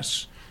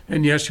gas,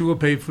 and yes, you will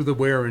pay for the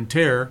wear and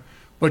tear,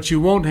 but you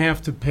won't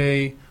have to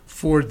pay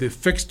for the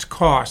fixed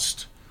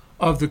cost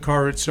of the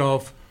car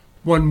itself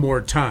one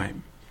more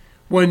time.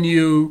 When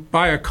you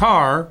buy a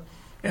car,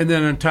 and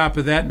then on top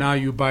of that, now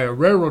you buy a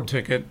railroad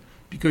ticket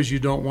because you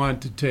don't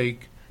want to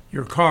take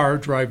your car,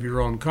 drive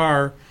your own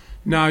car,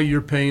 now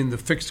you're paying the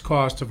fixed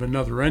cost of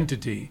another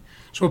entity.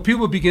 So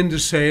people begin to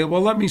say,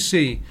 well, let me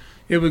see.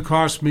 It would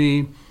cost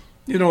me,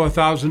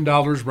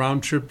 $1,000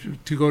 round trip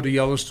to go to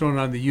Yellowstone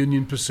on the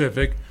Union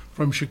Pacific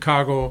from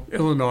Chicago,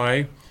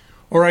 Illinois,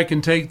 or I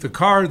can take the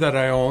car that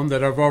I own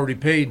that I've already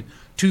paid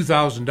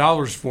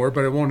 $2,000 for,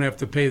 but I won't have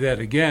to pay that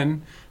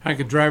again. I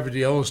can drive it to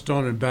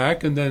Yellowstone and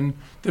back, and then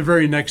the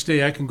very next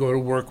day I can go to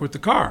work with the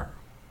car.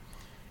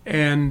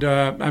 And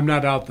I'm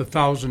not out the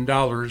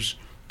 $1,000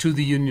 to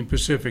the Union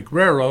Pacific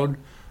Railroad.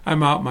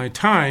 I'm out my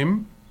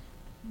time,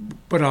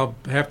 but I'll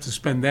have to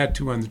spend that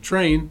too on the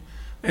train,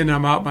 and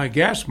I'm out my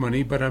gas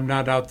money, but I'm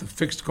not out the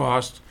fixed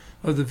cost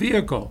of the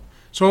vehicle.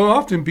 So it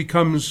often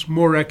becomes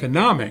more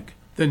economic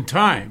than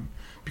time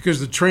because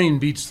the train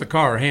beats the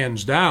car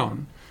hands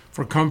down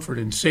for comfort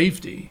and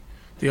safety.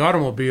 The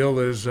automobile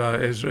is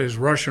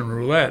Russian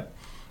roulette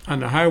on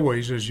the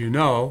highways, as you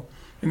know,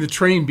 and the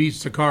train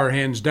beats the car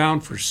hands down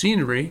for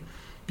scenery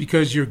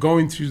because you're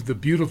going through the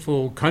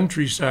beautiful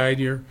countryside.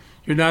 You're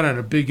not on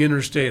a big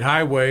interstate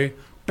highway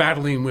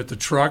battling with the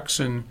trucks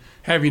and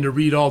having to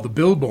read all the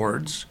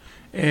billboards.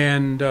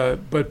 And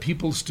but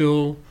people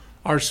still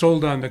are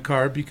sold on the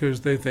car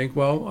because they think,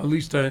 well, at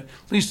least in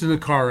the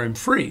car I'm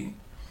free.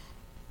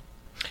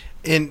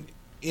 And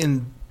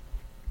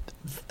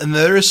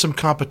there is some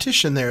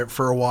competition there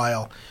for a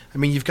while. I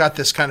mean, you've got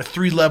this kind of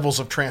three levels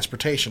of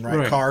transportation,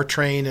 right? Car,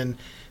 train, and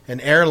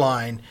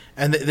airline,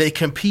 and they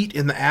compete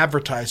in the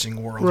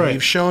advertising world. Right.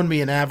 You've shown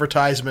me an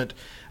advertisement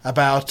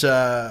about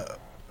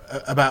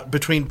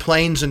between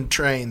planes and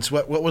trains.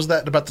 What was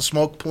that about the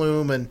smoke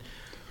plume and?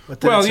 What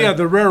did it say?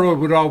 The railroad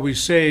would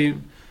always say,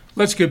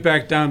 "Let's get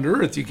back down to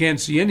earth. You can't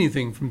see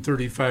anything from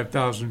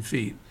 35,000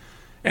 feet."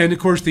 And of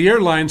course, the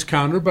airlines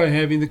counter by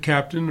having the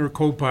captain or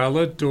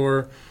co-pilot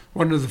or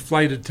one of the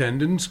flight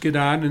attendants get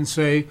on and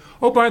say,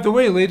 "Oh, by the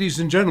way, ladies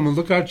and gentlemen,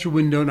 look out your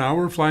window now.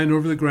 We're flying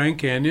over the Grand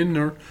Canyon,"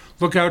 or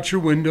 "Look out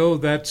your window.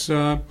 That's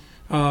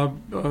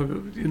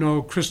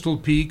Crystal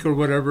Peak," or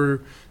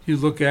whatever you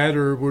look at,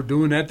 or we're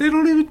doing that. They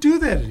don't even do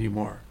that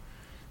anymore.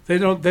 They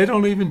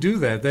don't even do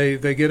that.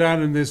 They get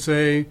on and they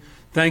say,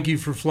 "Thank you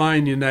for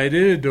flying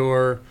United,"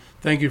 or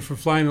 "Thank you for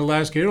flying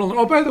Alaska Airlines.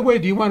 Oh, by the way,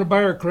 do you want to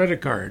buy our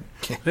credit card?"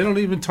 They don't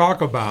even talk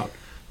about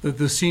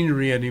the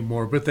scenery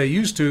anymore, but they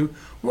used to.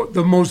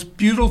 The most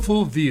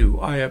beautiful view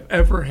I have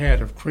ever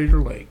had of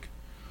Crater Lake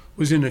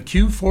was in a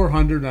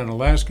Q400 on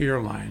Alaska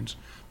Airlines.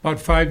 About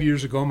 5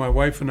 years ago, my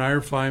wife and I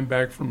are flying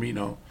back from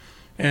Reno,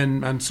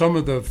 and on some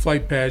of the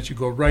flight pads, you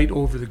go right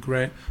over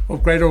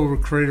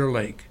Crater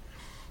Lake,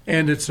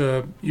 and it's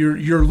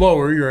you're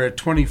lower. You're at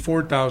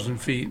 24,000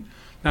 feet,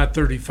 not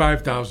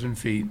 35,000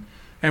 feet,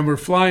 and we're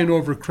flying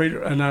over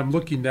Crater. And I'm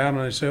looking down,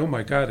 and I say, "Oh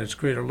my God, it's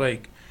Crater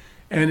Lake,"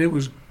 and it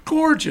was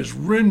gorgeous,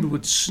 rimmed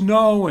with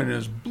snow and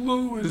as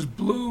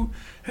blue,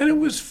 and it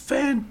was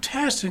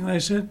fantastic. And I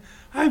said,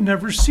 "I've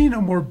never seen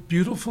a more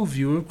beautiful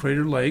view of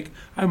Crater Lake,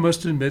 I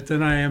must admit,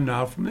 than I am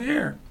now from the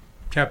air."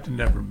 Captain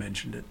never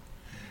mentioned it.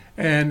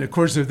 And of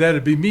course, if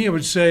that'd be me, I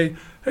would say,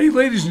 "Hey,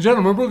 ladies and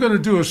gentlemen, we're going to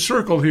do a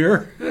circle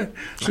here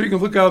so you can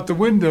look out the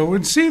window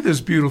and see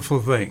this beautiful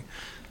thing."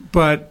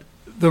 But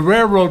the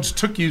railroads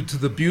took you to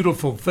the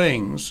beautiful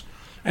things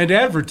and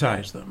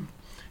advertised them.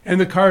 And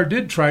the car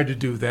did try to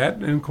do that.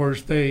 And, of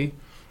course, they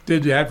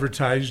did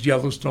advertise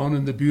Yellowstone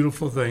and the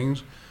beautiful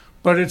things.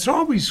 But it's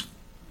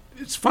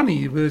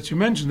funny that you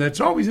mentioned that.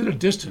 It's always at a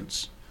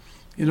distance.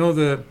 You know,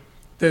 the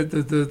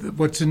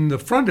what's in the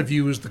front of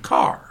you is the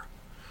car.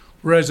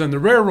 Whereas on the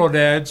railroad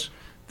ads,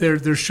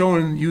 they're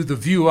showing you the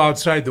view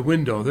outside the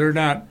window. They're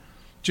not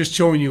just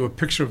showing you a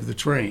picture of the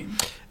train.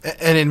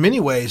 And in many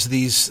ways,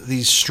 these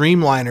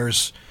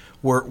streamliners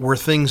were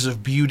things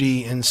of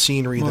beauty and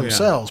scenery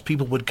themselves. Yeah.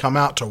 People would come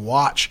out to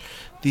watch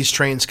these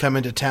trains come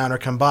into town or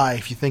come by.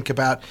 If you think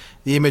about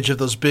the image of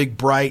those big,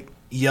 bright,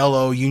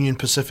 yellow Union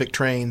Pacific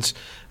trains,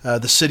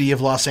 the city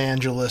of Los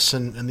Angeles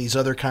and these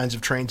other kinds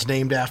of trains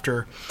named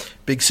after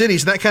big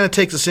cities. And that kind of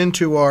takes us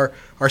into our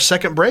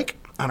second break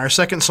on our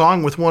second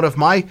song with one of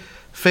my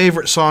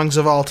favorite songs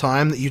of all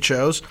time that you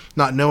chose,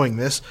 not knowing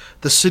this,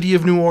 "The City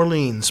of New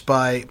Orleans"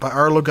 by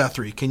Arlo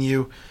Guthrie.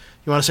 You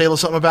want to say a little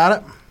something about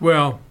it?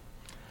 Well,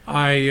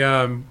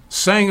 I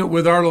sang it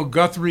with Arlo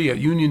Guthrie at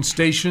Union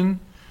Station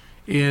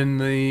in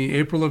the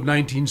April of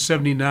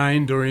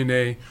 1979 during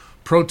a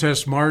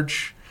protest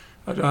march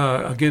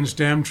against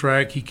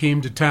Amtrak. He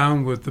came to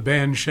town with the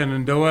band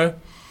Shenandoah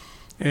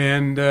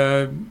and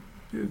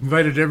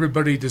invited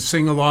everybody to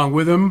sing along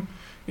with him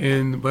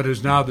in what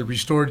is now the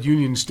restored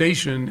Union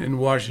Station in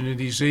Washington,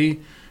 D.C.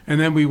 And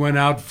then we went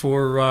out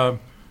for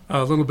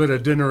a little bit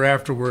of dinner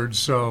afterwards.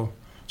 So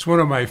it's one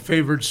of my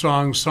favorite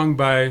songs sung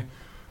by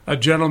a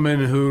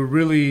gentleman who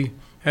really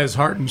has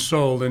heart and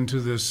soul into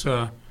this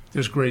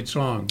great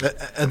song.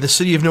 And the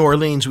city of New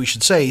Orleans, we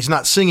should say, he's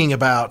not singing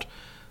about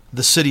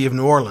the city of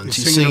New Orleans.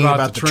 He's singing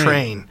about the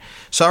train.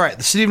 So, all right,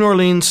 the city of New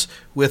Orleans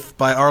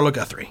by Arlo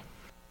Guthrie.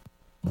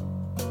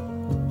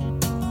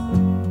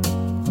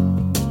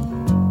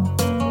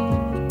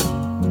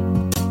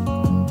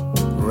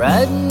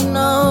 Riding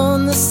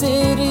on the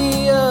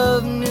city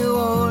of New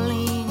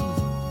Orleans,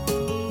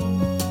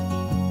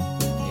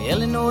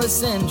 Illinois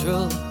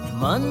Central,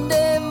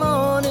 Monday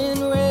morning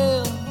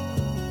rail.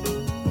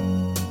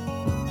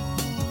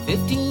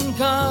 15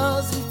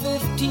 cars and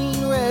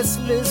 15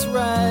 restless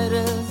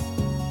riders,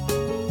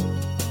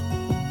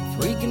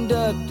 3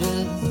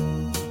 conductors,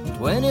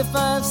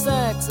 25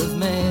 sacks of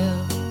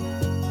mail.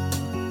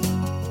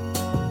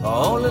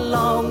 All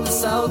along the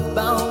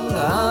southbound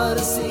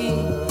Odyssey,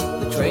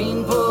 the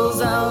train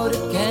pulls out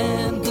at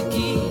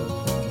Kankakee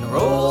and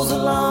rolls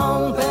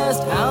along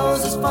past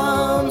houses,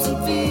 farms,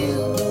 and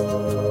fields,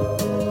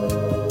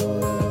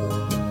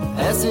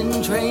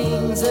 passing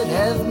trains that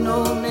have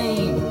no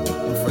name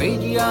and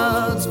freight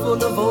yards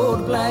full of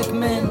old black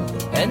men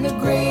and the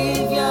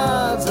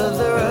graveyards of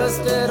the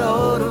rusted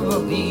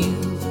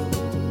automobiles.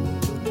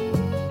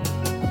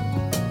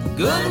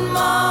 Good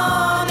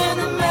morning,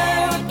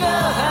 America,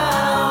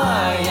 how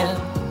are you?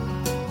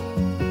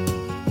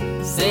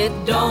 Said,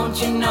 don't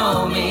you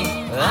know me?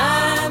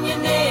 I'm your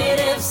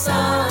native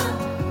son.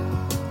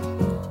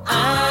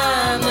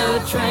 I'm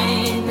the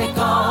train they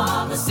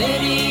call the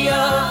city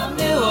of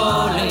New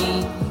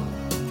Orleans.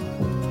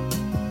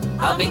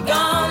 I'll be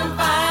gone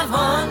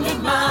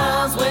 500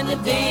 miles when the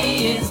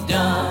day is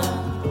done.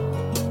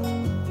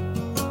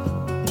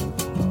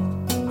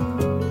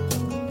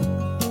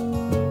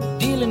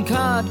 Dealing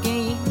card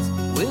games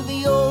with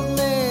the old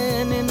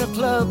man in the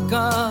club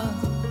car.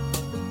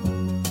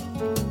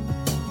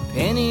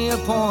 Penny a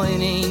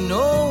point, ain't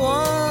no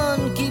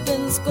one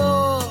keeping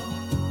score.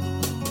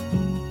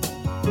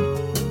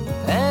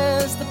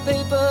 Pass the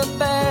paper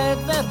bag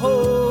that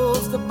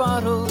holds the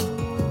bottle,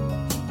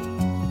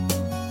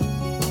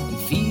 and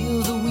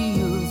feel the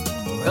wheels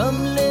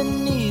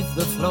rumbling neath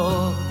the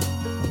floor.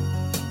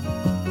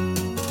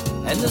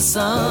 And the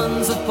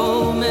sons of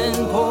Pullman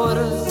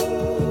porters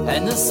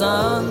and the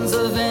sons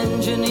of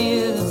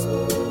engineers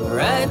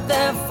ride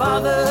their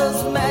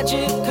fathers'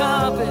 magic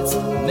carpets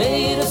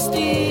made of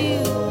steel.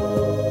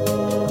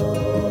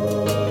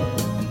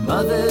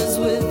 Mothers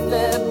with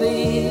their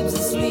babes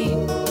asleep,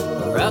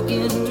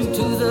 rocking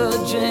to the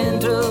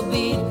gentle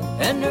beat,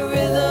 and the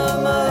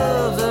rhythm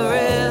of the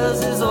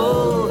rails is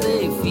all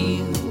they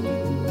feel.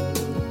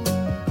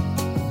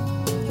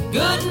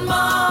 Good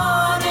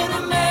morning,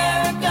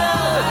 America,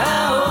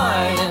 how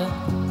are you?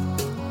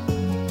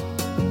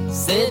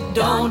 Said,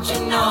 don't you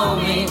know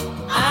me?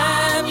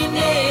 I'm your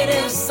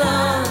native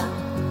son.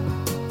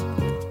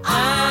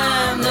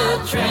 I'm the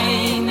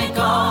train they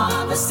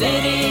call the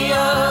city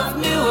of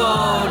New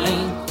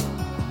Orleans.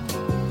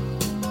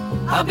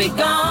 I'll be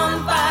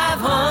gone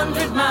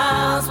 500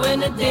 miles when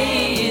the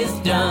day is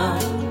done.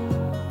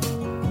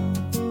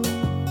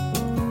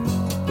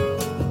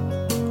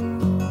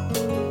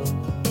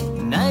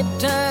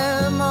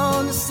 Nighttime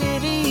on the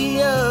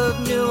city of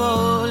New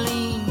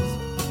Orleans,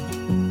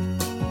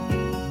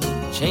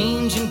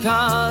 changing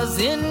cars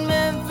in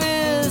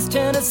Memphis,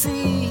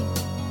 Tennessee.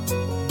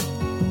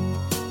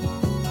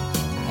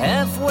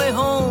 Halfway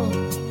home,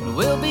 and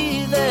we'll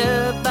be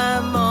there by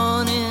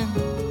morning.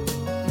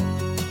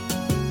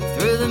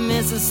 Through the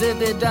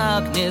Mississippi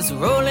darkness,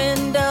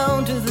 rolling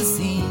down to the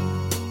sea.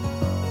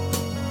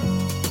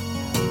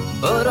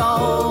 But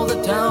all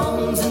the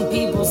towns and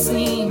people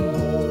seem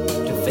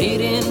to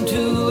fade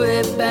into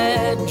a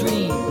bad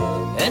dream,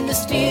 and the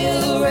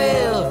steel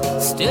rail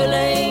still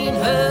ain't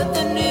heard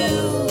the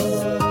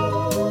news.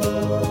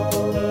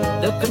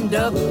 The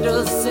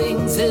conductor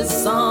sings his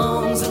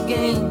songs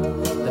again,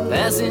 the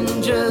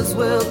passengers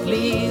will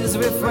please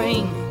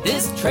refrain.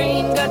 This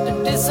train got to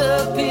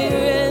disappear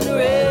in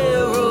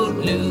railroad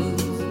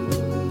blues.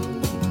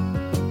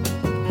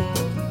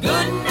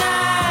 Good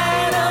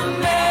night,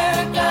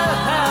 America,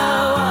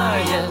 how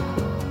are you?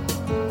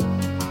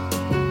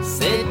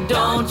 Say,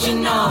 don't you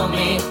know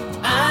me?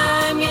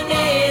 I'm your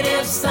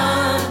native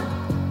son.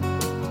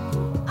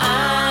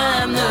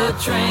 I'm the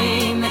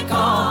train they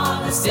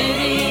call the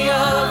city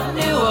of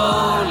New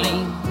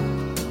Orleans.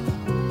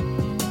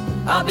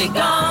 I'll be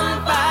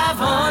gone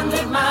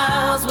 500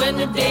 miles when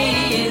the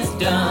day is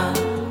done.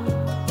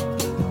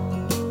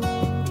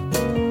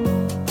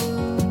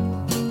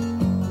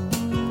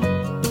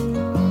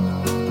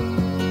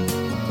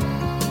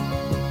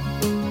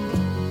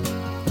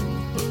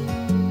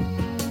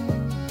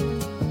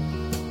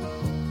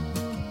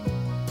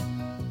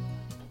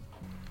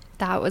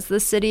 That was The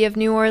City of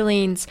New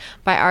Orleans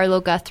by Arlo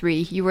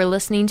Guthrie. You were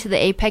listening to the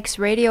Apex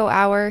Radio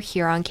Hour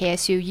here on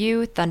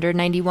KSUU, Thunder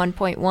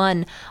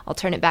 91.1. I'll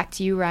turn it back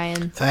to you,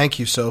 Ryan. Thank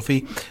you,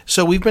 Sophie.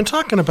 So we've been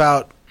talking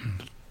about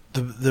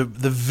the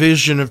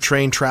vision of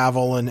train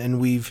travel,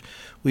 and we've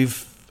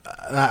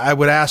I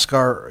would ask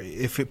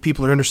if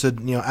people are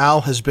interested. You know,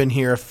 Al has been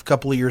here a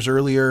couple of years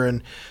earlier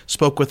and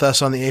spoke with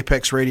us on the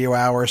Apex Radio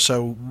Hour.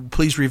 So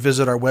please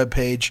revisit our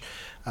webpage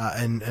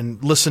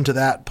and listen to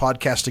that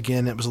podcast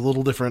again. It was a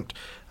little different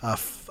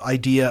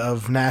idea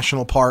of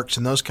national parks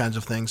and those kinds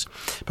of things.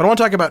 But I want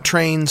to talk about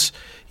trains.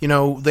 You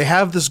know, they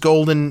have this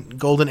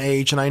golden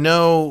age, and I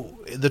know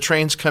the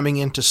trains coming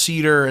into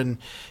Cedar, and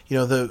you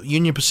know, the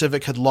Union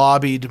Pacific had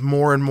lobbied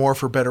more and more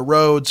for better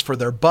roads for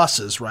their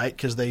buses, right?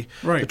 Because the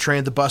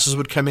buses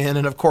would come in,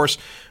 and of course,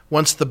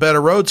 once the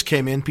better roads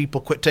came in,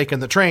 people quit taking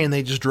the train.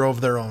 They just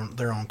drove their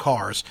own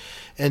cars,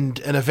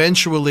 and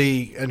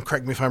eventually, and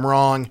correct me if I'm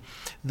wrong,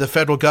 the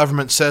federal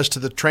government says to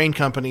the train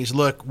companies,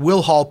 "Look,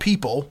 we'll haul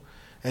people,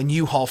 and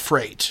you haul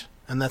freight,"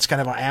 and that's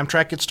kind of how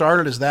Amtrak gets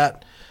started. Is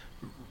that?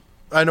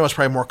 I know it's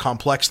probably more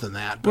complex than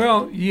that. But.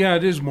 Well, yeah,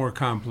 it is more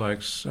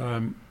complex.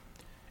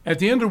 At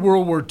the end of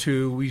World War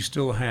II, we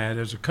still had,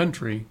 as a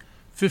country,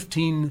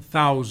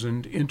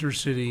 15,000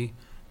 intercity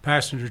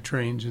passenger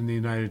trains in the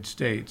United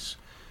States,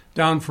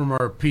 down from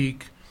our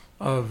peak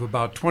of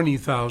about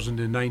 20,000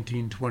 in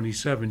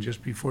 1927,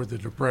 just before the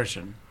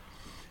Depression.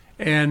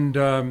 And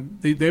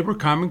they were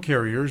common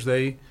carriers.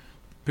 They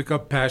pick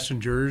up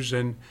passengers.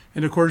 And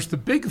of course, the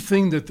big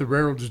thing that the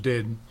railroads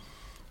did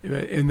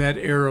in that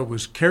era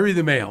was carry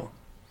the mail.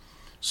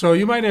 So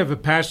you might have a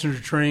passenger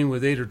train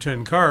with 8 or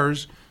 10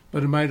 cars,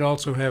 but it might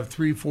also have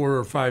 3, 4,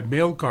 or 5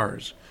 mail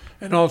cars,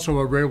 and also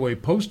a railway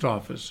post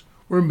office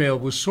where mail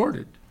was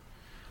sorted.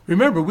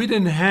 Remember, we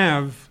didn't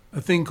have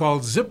a thing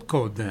called zip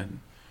code then.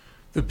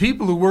 The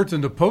people who worked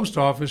in the post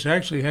office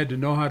actually had to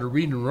know how to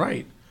read and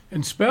write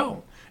and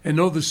spell and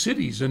know the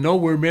cities and know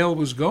where mail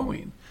was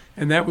going.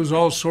 And that was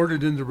all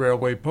sorted in the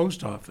railway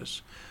post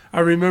office. I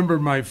remember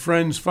my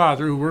friend's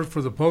father, who worked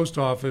for the post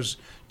office,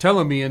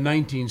 telling me in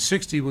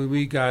 1960 when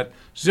we got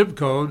zip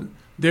code,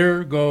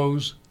 there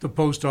goes the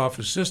post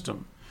office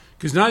system.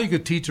 Because now you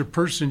could teach a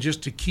person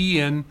just to key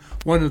in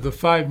one of the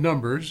 5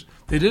 numbers.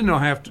 They didn't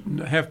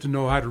have to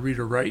know how to read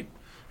or write.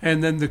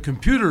 And then the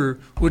computer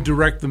would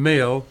direct the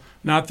mail,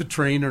 not the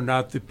train or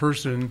not the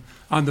person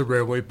on the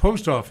railway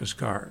post office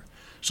car.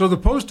 So the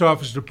post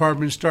office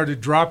department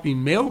started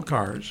dropping mail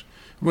cars.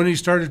 When he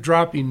started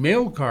dropping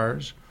mail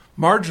cars,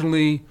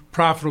 marginally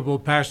profitable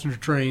passenger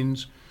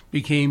trains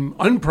became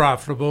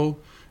unprofitable,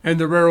 and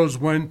the railroads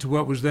went to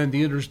what was then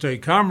the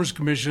Interstate Commerce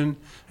Commission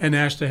and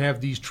asked to have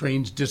these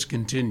trains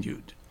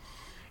discontinued.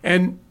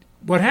 And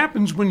what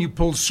happens when you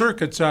pull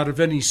circuits out of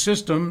any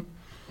system,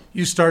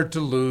 you start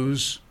to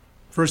lose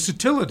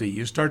versatility,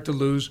 you start to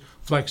lose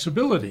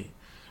flexibility.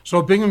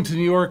 So Binghamton,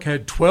 New York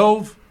had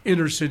 12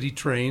 intercity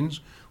trains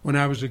when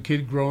I was a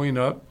kid growing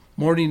up,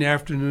 morning,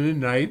 afternoon, and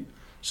night.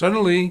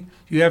 Suddenly,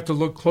 you have to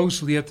look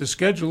closely at the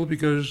schedule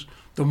because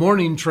the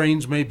morning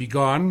trains may be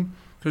gone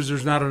because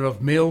there's not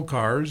enough mail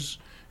cars,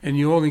 and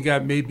you only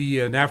got maybe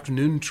an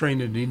afternoon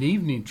train and an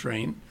evening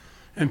train,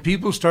 and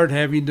people start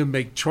having to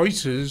make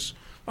choices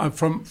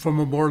from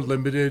a more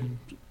limited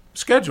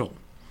schedule.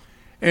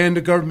 And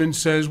the government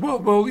says,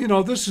 well, you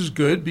know, this is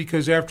good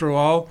because after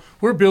all,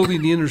 we're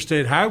building the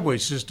interstate highway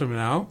system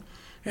now.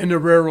 And the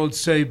railroads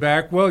say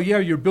back, well, yeah,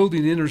 you're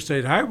building the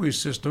interstate highway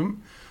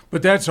system,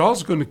 but that's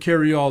also going to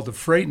carry all the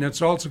freight, and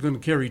that's also going to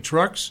carry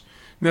trucks,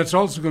 and that's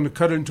also going to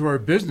cut into our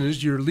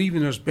business. You're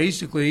leaving us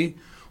basically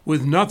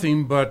with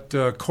nothing but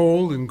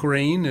coal and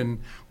grain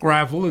and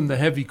gravel and the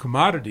heavy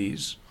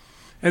commodities.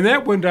 And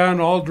that went on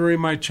all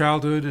during my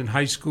childhood and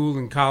high school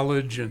and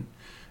college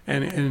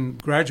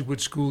and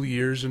graduate school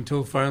years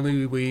until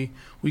finally we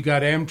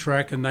got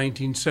Amtrak in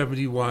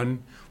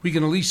 1971. We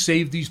can at least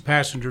save these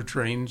passenger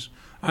trains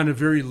on a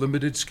very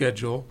limited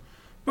schedule.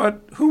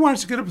 But who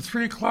wants to get up at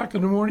 3 o'clock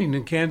in the morning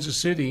in Kansas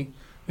City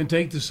and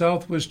take the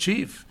Southwest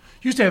Chief?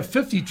 Used to have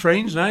 50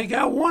 trains, now you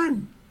got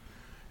 1.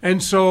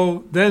 And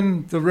so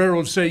then the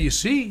railroads say, you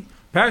see,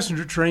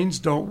 passenger trains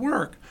don't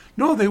work.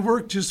 No, they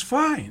work just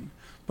fine.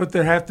 But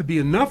there have to be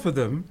enough of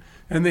them,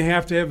 and they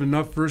have to have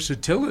enough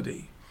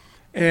versatility.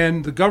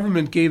 And the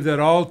government gave that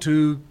all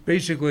to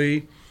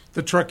basically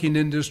the trucking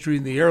industry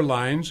and the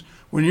airlines.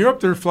 When you're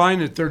up there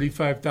flying at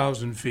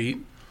 35,000 feet,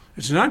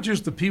 it's not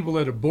just the people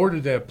that have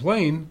boarded that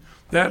plane.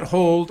 That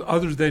hold,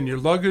 other than your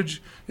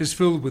luggage, is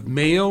filled with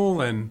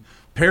mail and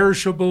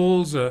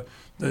perishables.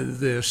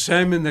 The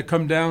salmon that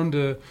come down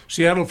to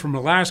Seattle from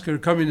Alaska are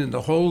coming in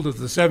the hold of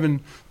the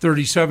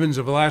 737s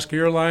of Alaska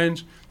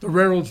Airlines. The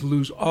railroads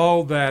lose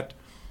all that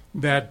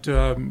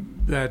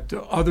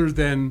other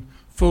than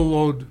full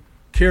load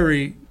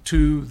carry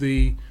to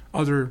the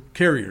other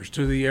carriers,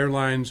 to the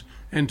airlines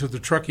and to the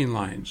trucking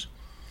lines.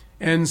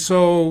 And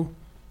so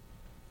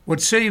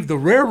what saved the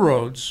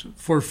railroads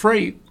for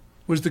freight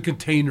was the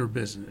container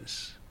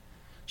business.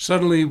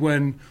 Suddenly,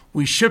 when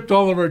we shipped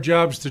all of our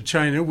jobs to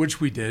China, which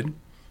we did,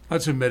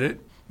 let's admit it,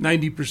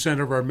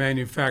 90% of our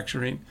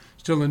manufacturing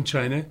still in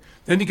China,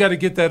 then you got to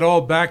get that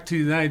all back to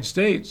the United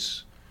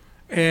States.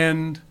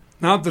 And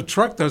now the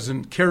truck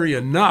doesn't carry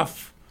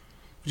enough,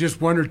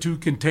 just 1 or 2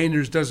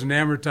 containers doesn't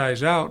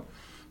amortize out,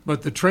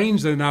 but the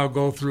trains that now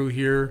go through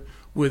here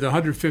with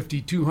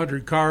 150,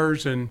 200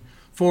 cars and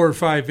 4 or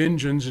 5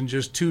 engines and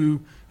just 2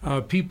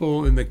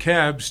 people in the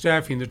cab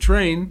staffing the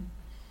train,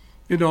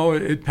 you know,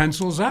 it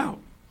pencils out.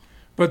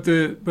 But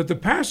the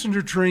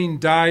passenger train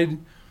died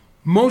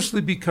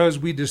mostly because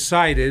we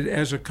decided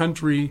as a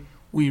country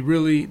we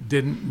really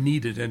didn't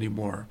need it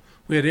anymore.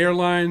 We had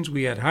airlines,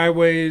 we had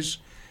highways,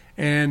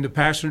 and the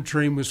passenger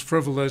train was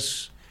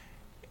frivolous,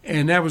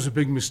 and that was a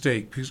big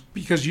mistake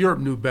because Europe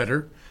knew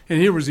better. And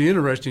here was the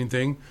interesting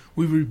thing.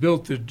 We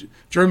rebuilt the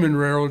German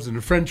railroads and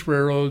the French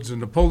railroads and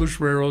the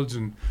Polish railroads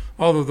and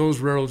all of those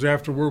railroads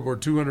after World War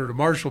II under the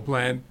Marshall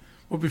Plan,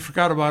 but we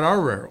forgot about our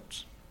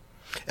railroads.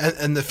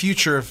 And the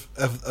future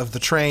of the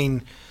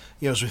train,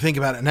 you know, as we think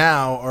about it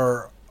now,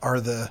 are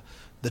the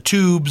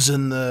tubes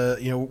and the,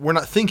 you know, we're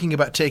not thinking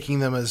about taking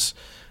them as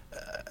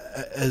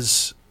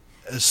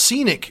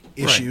scenic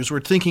issues. Right.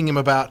 We're thinking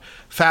about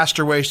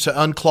faster ways to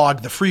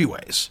unclog the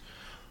freeways.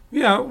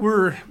 Yeah,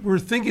 we're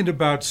thinking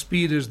about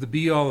speed as the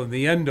be-all and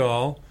the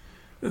end-all.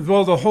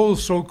 Well, the whole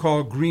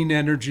so-called green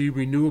energy,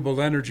 renewable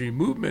energy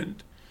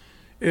movement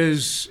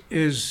is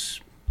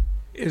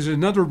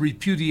another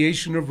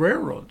repudiation of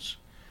railroads,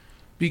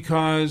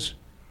 because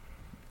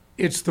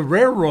it's the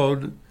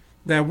railroad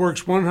that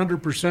works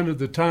 100% of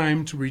the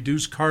time to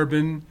reduce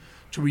carbon,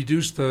 to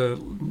reduce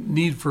the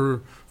need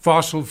for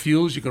fossil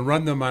fuels. You can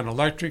run them on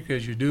electric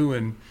as you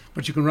do,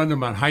 but you can run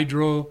them on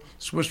hydro.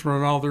 Swiss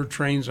run all their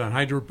trains on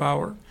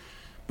hydropower.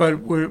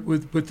 But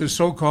with the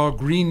so-called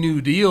Green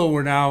New Deal,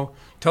 we're now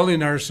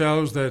telling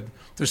ourselves that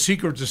the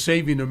secret to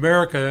saving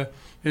America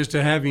is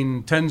to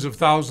having tens of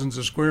thousands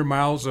of square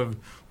miles of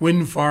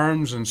wind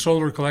farms and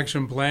solar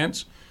collection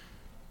plants.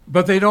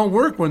 But they don't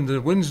work when the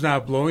wind's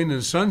not blowing and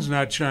the sun's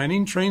not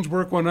shining. Trains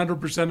work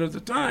 100% of the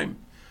time.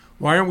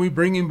 Why aren't we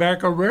bringing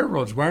back our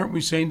railroads? Why aren't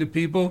we saying to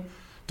people,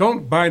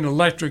 don't buy an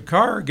electric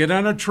car, get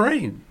on a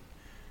train?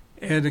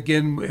 And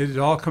again, it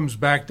all comes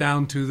back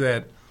down to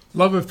that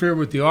love affair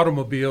with the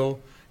automobile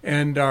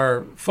and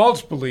our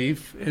false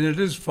belief, and it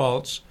is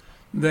false,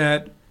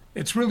 that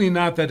it's really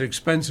not that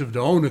expensive to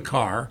own a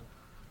car.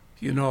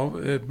 You know,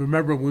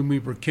 remember when we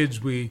were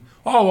kids, we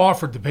all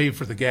offered to pay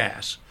for the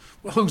gas.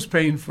 Well, who's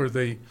paying for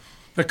the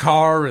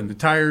car and the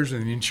tires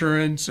and the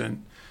insurance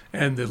and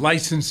the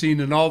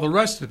licensing and all the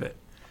rest of it?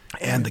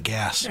 And the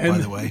gas, by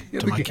the way,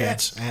 to my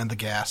kids, and the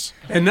gas.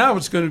 And now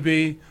it's going to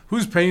be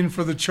who's paying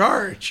for the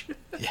charge.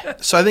 Yeah.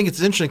 So I think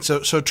it's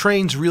interesting. So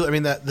trains really, I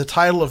mean, the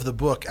title of the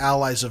book,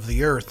 Allies of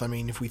the Earth, I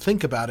mean, if we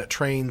think about it,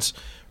 trains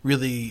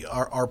really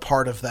are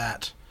part of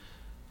that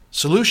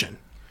solution,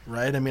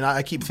 right? I mean,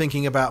 I keep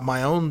thinking about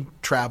my own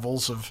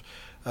travels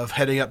of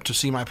heading up to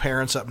see my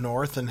parents up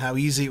north and how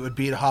easy it would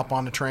be to hop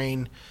on a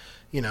train,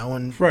 you know,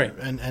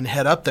 and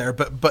head up there.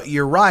 But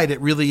you're right,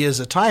 it really is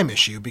a time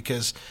issue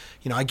because,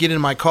 you know, I get in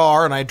my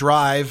car and I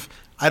drive.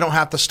 I don't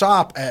have to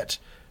stop at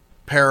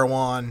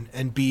Parowan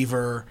and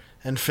Beaver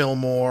and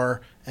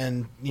Fillmore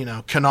and, you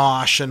know,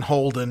 Kanosh and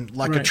Holden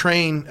like a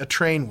train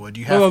would.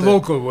 You have a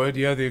local would,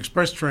 yeah. The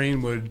express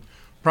train would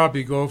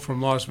probably go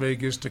from Las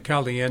Vegas to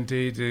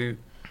Caliente to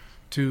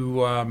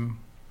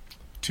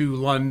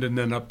London,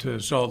 then up to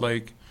Salt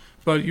Lake.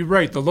 But you're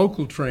right, the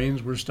local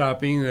trains were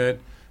stopping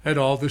at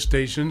all the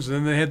stations. And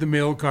then they had the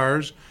mail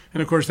cars.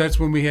 And, of course, that's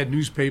when we had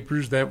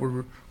newspapers that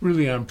were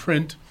really on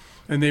print,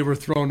 and they were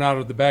thrown out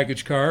of the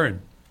baggage car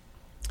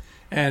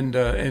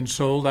and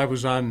sold. I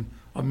was on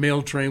a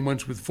mail train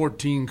once with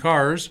 14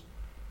 cars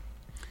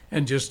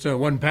and just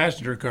one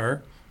passenger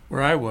car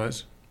where I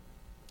was.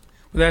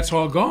 But that's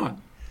all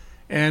gone.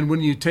 And when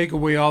you take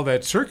away all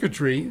that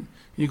circuitry,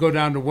 you go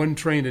down to one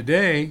train a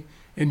day,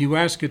 and you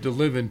ask it to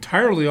live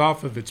entirely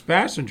off of its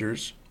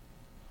passengers,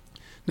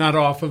 not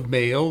off of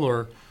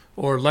mail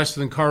or less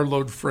than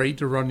carload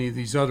freight or any of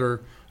these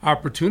other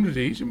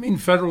opportunities. I mean,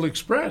 Federal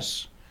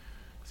Express.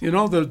 You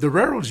know, the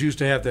railroads used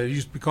to have that. It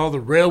used to be called the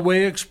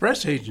Railway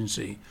Express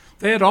Agency.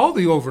 They had all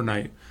the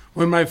overnight.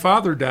 When my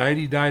father died,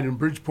 he died in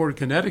Bridgeport,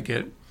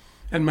 Connecticut,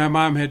 and my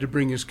mom had to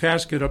bring his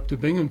casket up to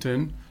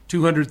Binghamton,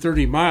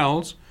 230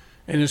 miles,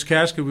 and his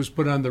casket was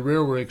put on the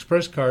Railway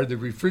Express car, the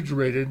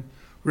refrigerated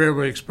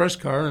Railway Express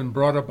car, and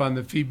brought up on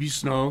the Phoebe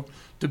Snow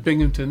to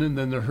Binghamton, and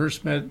then the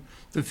hearse met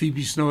the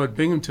Phoebe Snow at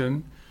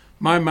Binghamton.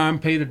 My mom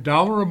paid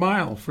 $1 a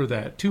mile for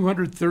that,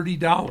 $230.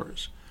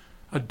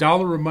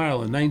 $1 a mile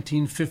in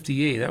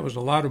 1958. That was a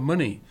lot of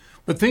money.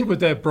 But think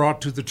what that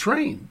brought to the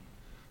train.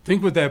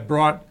 Think what that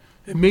brought.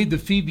 It made the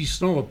Phoebe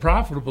Snow a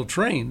profitable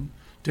train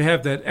to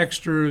have that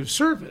extra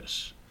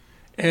service.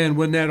 And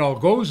when that all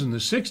goes in the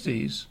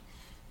 60s,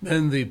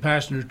 then the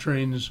passenger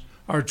trains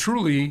are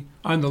truly,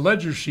 on the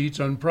ledger sheets,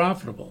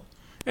 unprofitable.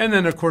 And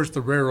then, of course,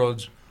 the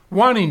railroads,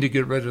 wanting to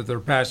get rid of their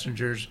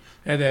passengers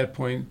at that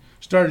point,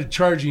 started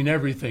charging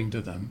everything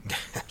to them.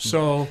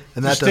 So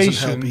and that the doesn't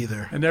station help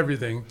either. And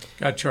everything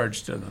got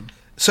charged to them.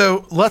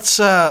 So let's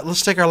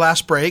take our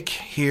last break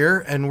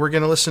here, and we're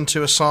going to listen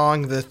to a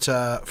song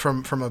that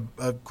from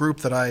a group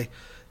that I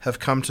have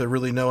come to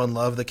really know and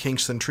love, the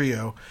Kingston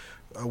Trio.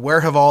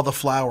 Where Have All the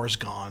Flowers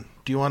Gone?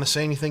 Do you want to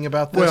say anything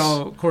about this?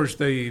 Well, of course,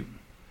 the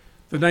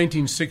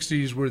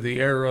 1960s were the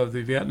era of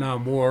the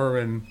Vietnam War,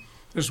 and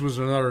this was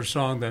another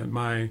song that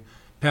my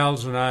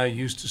pals and I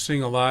used to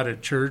sing a lot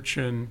at church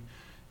and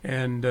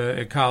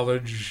at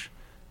college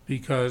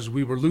because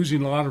we were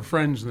losing a lot of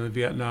friends in the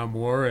Vietnam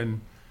War,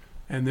 and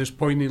this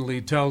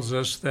poignantly tells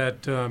us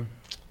that,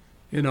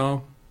 you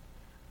know,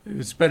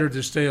 it's better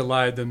to stay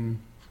alive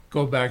than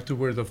go back to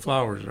where the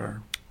flowers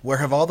are. Where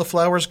Have All the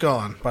Flowers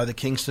Gone by the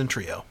Kingston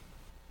Trio.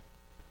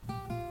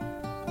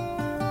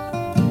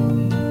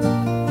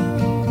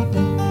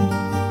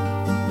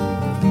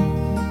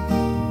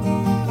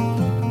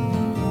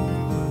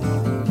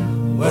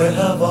 Where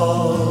have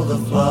all the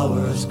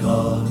flowers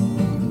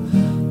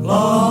gone?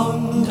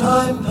 Long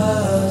time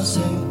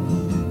passing.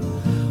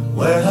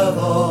 Where have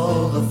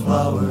all the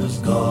flowers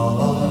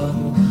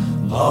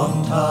gone?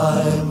 Long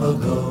time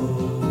ago.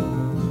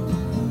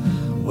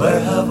 Where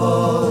have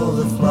all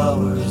the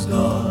flowers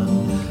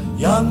gone?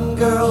 Young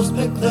girls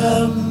pick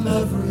them,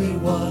 every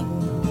one.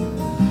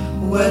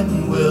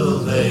 When will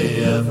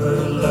they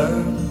ever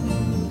learn?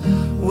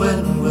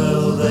 When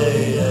will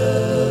they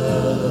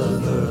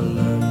ever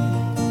learn?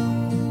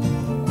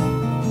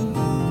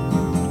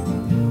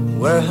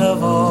 Where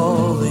have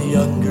all the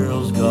young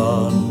girls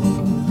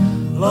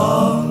gone?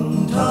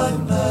 Long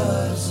time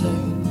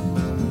passing.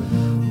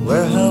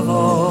 Where have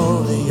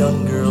all the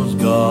young girls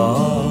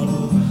gone?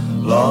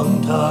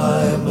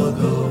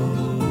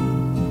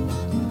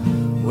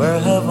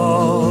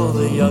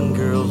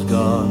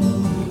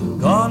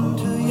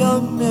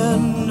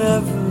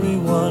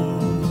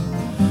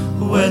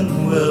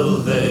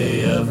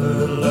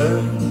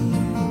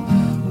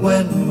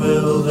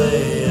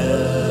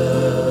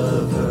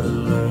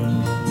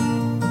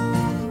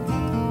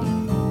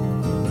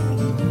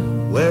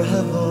 Where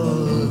have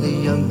all the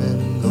young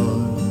men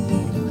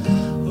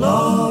gone?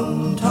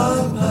 Long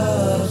time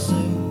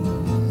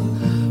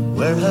passing.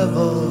 Where have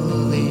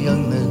all the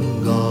young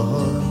men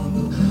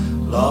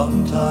gone?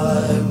 Long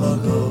time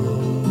ago.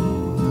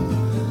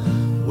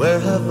 Where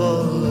have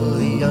all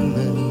the young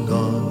men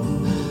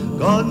gone?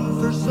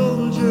 Gone for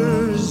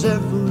soldiers,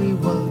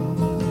 everyone.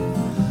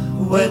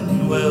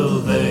 When will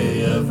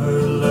they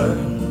ever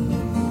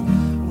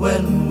learn?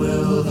 When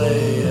will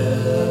they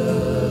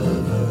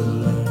ever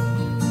learn?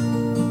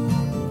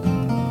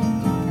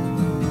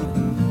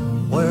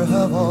 Where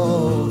have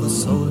all the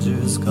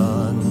soldiers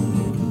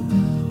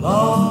gone?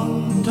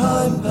 Long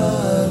time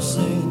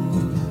passing.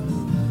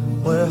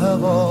 Where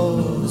have all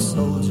the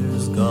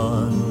soldiers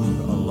gone?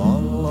 A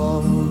long,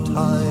 long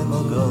time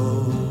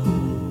ago.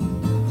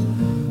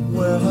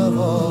 Where have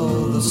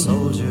all the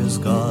soldiers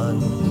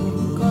gone?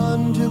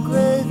 Gone to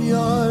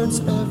graveyards,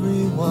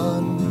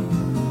 everyone.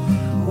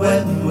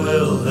 When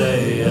will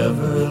they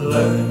ever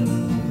learn?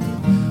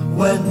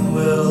 When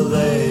will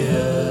they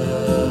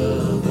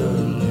ever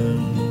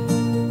learn?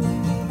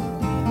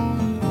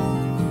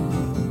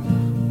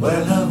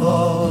 Where have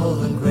all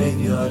the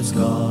graveyards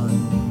gone?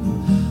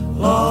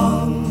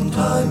 Long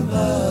time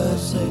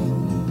passing.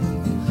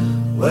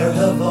 Where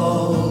have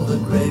all the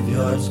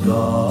graveyards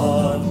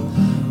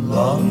gone?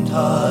 Long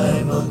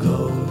time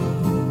ago.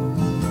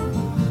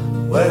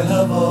 Where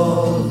have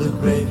all the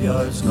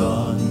graveyards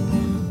gone?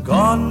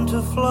 Gone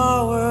to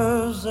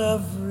flowers,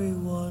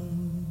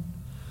 everyone.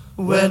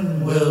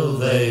 When will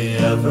they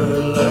ever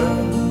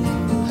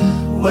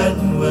learn?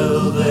 When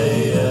will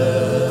they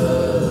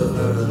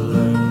ever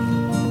learn?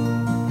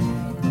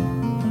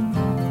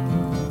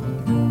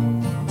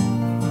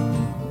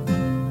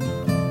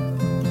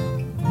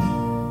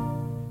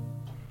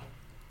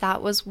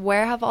 That was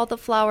Where Have All the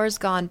Flowers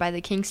Gone by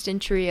the Kingston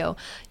Trio.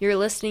 You're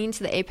listening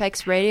to the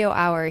Apex Radio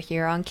Hour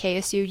here on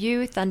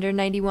KSUU Thunder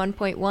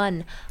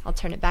 91.1. I'll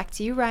turn it back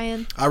to you,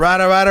 Ryan. All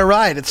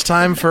right. It's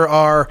time for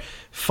our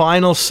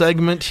final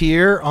segment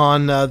here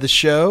on the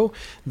show,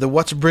 the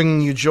What's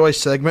Bringing You Joy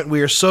segment.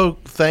 We are so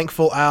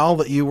thankful, Al,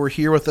 that you were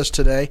here with us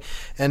today.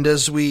 And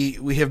as we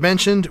have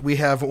mentioned, I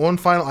have one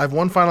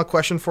final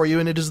question for you,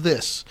 and it is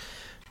this.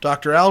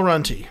 Dr. Al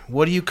Runte,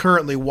 what are you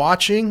currently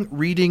watching,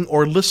 reading,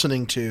 or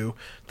listening to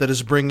that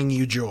is bringing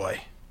you joy?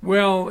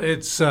 Well,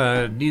 it's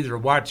neither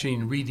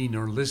watching, reading,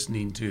 or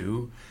listening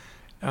to.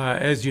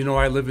 As you know,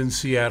 I live in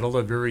Seattle,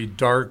 a very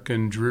dark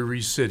and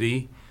dreary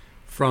city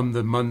from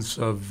the months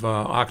of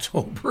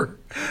October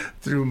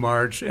through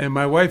March. And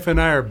my wife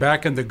and I are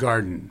back in the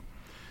garden.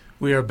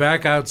 We are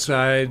back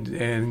outside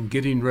and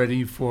getting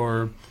ready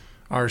for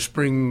our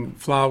spring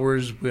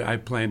flowers. I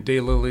plant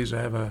daylilies.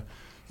 I have a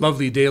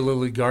lovely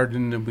daylily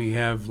garden, and we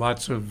have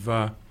lots of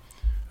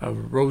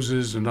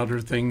roses and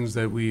other things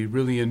that we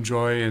really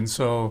enjoy. And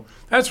so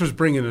that's what's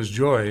bringing us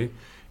joy.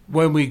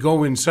 When we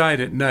go inside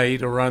at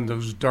night or on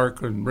those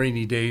dark and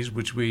rainy days,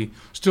 which we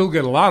still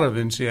get a lot of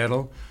in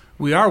Seattle,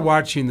 we are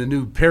watching the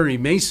new Perry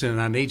Mason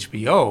on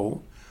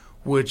HBO,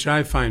 which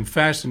I find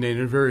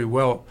fascinating very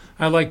well.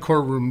 I like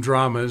courtroom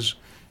dramas,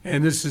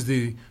 and this is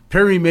the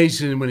Perry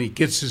Mason when he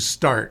gets his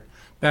start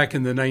back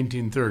in the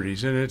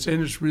 1930s,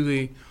 and it's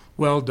really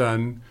well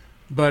done.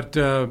 But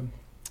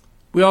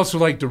we also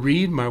like to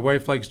read. My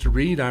wife likes to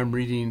read.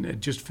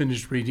 Just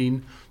finished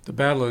reading The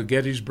Battle of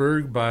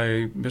Gettysburg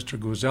by Mr.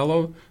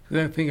 Gozzello.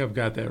 I think I've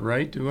got that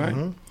right, do I?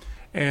 Mm-hmm.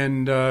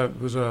 And it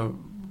was a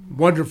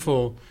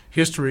wonderful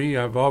history.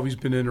 I've always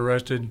been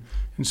interested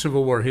in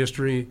Civil War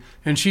history,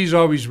 and she's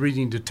always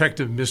reading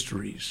detective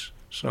mysteries.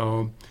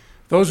 So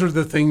those are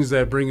the things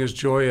that bring us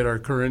joy at our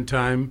current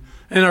time.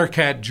 And our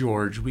cat,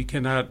 George. We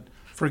cannot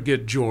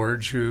forget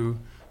George, who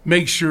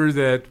makes sure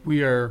that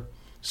we are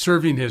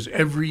serving his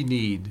every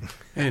need,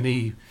 and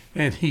he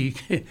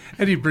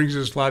brings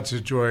us lots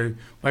of joy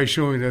by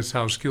showing us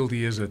how skilled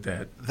he is at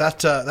that.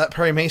 That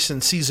Perry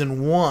Mason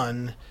season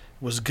 1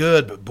 was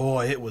good, but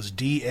boy, it was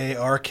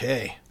dark.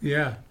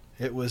 Yeah,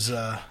 it was.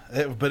 It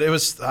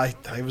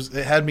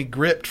had me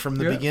gripped from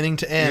the beginning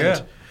to end.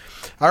 Yeah.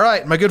 All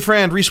right, my good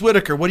friend Reese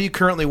Whitaker, what are you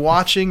currently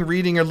watching,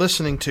 reading, or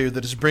listening to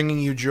that is bringing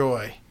you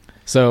joy?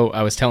 So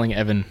I was telling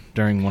Evan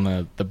during one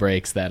of the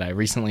breaks that I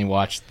recently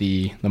watched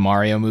the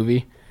Mario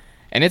movie,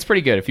 and it's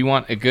pretty good. If you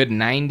want a good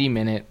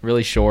 90-minute,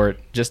 really short,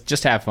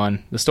 just have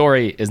fun. The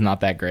story is not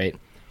that great,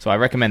 so I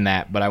recommend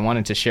that. But I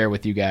wanted to share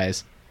with you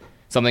guys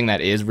something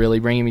that is really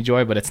bringing me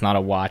joy, but it's not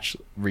a watch,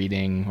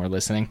 reading, or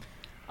listening.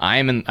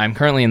 I'm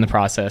currently in the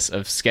process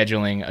of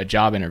scheduling a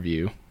job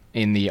interview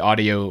in the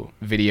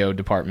audio-video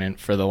department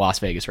for the Las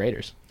Vegas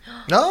Raiders.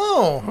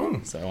 Oh!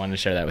 So I wanted to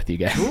share that with you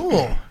guys.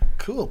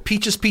 Cool.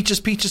 Peaches,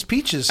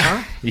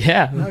 huh?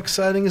 Yeah. How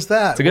exciting is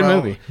that? It's a good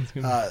movie.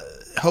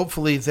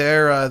 Hopefully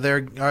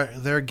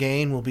their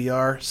gain will be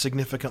our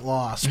significant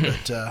loss,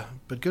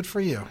 but good for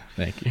you.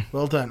 Thank you.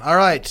 Well done. All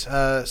right,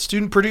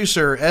 student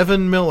producer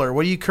Evan Miller,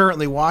 what are you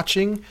currently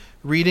watching,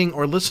 reading,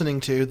 or listening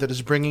to that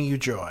is bringing you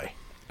joy?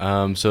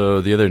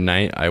 So the other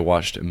night I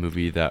watched a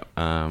movie that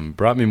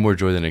brought me more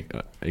joy than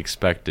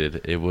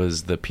expected. It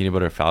was The Peanut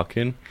Butter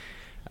Falcon,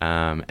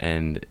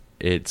 and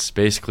it's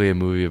basically a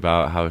movie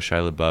about how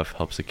Shia LaBeouf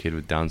helps a kid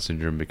with Down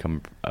syndrome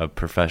become a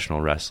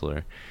professional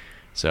wrestler.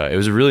 So it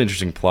was a really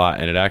interesting plot,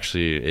 and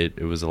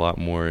it was a lot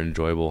more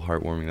enjoyable,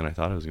 heartwarming than I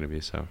thought it was going to be.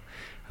 So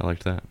I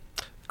liked that.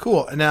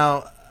 Cool.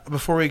 Now,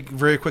 before we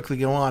very quickly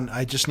go on,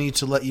 I just need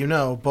to let you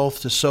know,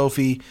 both to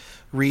Sophie,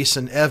 Reese,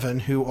 and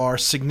Evan, who are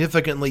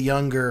significantly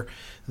younger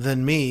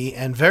than me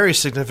and very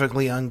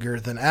significantly younger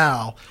than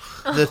Al,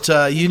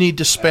 that you need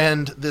to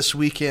spend this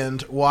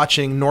weekend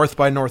watching North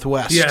by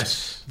Northwest,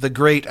 Yes. the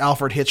great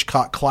Alfred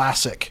Hitchcock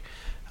classic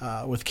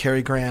with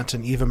Cary Grant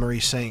and Eva Marie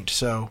Saint.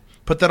 So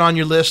put that on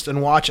your list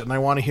and watch it, and I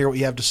want to hear what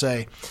you have to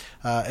say.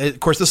 Of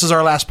course, this is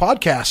our last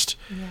podcast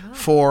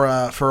for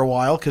a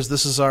while, because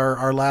this is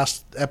our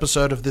last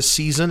episode of this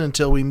season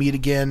until we meet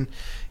again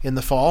in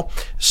the fall.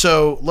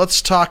 So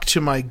let's talk to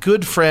my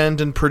good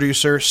friend and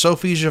producer,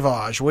 Sophie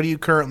Javage. What are you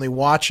currently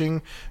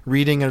watching,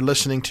 reading, or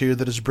listening to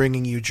that is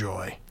bringing you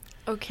joy?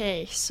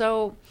 Okay,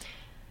 so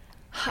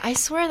I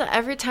swear that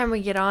every time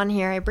we get on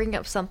here, I bring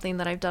up something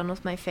that I've done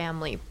with my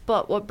family.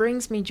 But what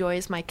brings me joy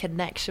is my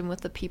connection with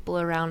the people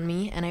around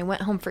me. And I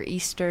went home for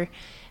Easter,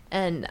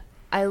 and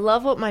I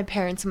love what my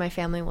parents and my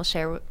family will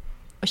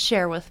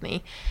share with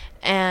me.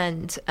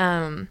 And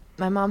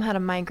my mom had a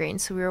migraine,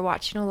 so we were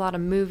watching a lot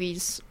of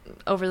movies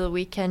over the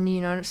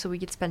weekend, so we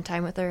could spend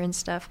time with her and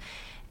stuff.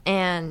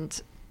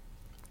 And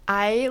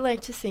I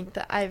like to think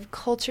that I've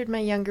cultured my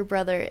younger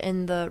brother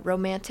in the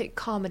romantic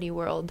comedy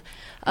world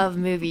of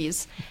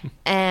movies.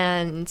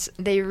 And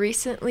they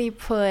recently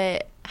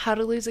put How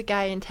to Lose a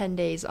Guy in 10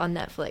 Days on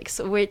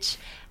Netflix, which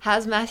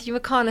has Matthew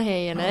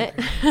McConaughey in it.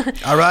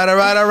 All right. All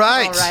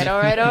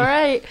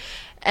right.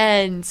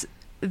 And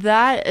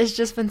that has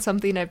just been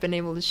something I've been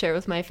able to share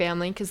with my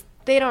family, because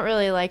they don't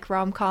really like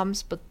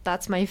rom-coms, but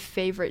that's my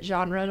favorite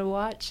genre to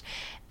watch.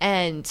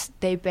 And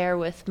they bear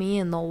with me,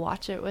 and they'll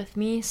watch it with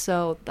me.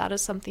 So that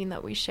is something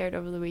that we shared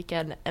over the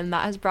weekend, and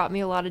that has brought me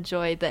a lot of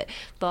joy. That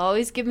they'll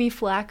always give me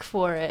flack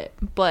for it,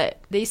 but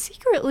they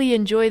secretly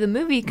enjoy the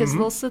movie, because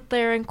they'll sit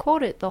there and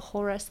quote it the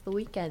whole rest of the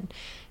weekend.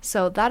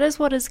 So that is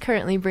what is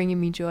currently bringing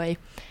me joy.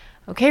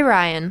 Okay,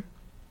 Ryan,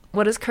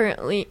 what is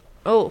currently...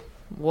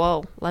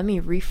 let me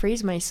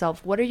rephrase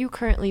myself. What are you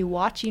currently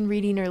watching,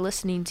 reading, or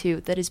listening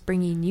to that is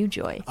bringing you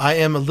joy? I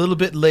am a little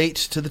bit late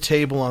to the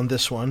table on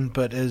this one,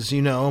 but as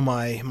you know,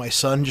 my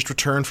son just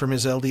returned from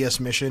his LDS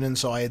mission, and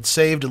so I had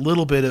saved a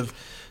little bit of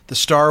the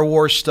Star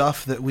Wars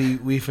stuff that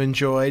we've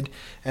enjoyed,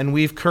 and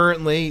we've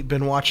currently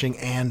been watching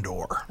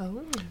Andor,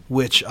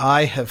 which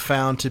I have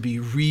found to be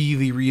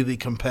really, really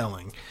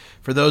compelling.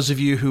 For those of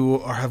you who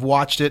have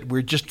watched it,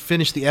 we just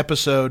finished the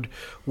episode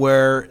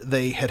where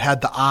they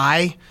had the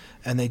eye,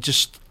 and they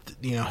just,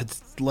 had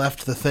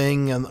left the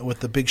thing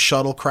with the big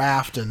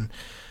shuttlecraft, and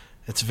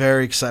it's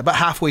very exciting. About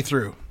halfway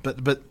through,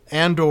 but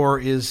Andor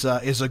is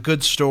a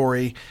good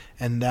story,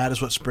 and that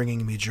is what's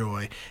bringing me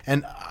joy.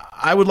 And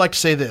I would like to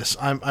say this: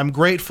 I'm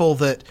grateful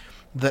that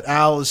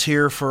Al is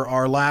here for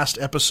our last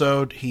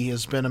episode. He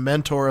has been a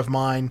mentor of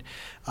mine,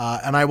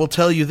 and I will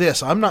tell you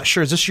this: I'm not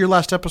sure. Is this your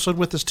last episode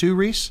with us too,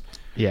 Reese?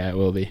 Yeah, it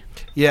will be.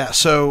 Yeah.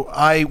 So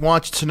I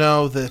want you to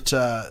know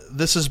that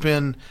this has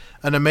been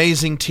an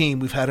amazing team.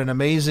 We've had an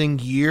amazing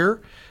year,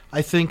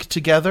 I think,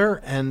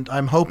 together, and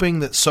I'm hoping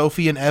that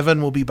Sophie and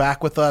Evan will be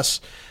back with us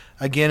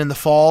again in the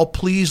fall.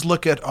 Please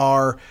look at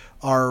our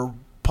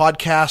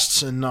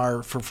podcasts and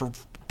our for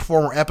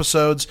former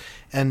episodes,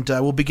 and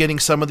we'll be getting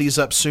some of these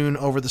up soon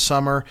over the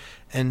summer.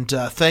 And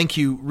thank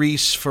you,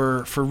 Reese,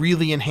 for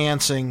really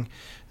enhancing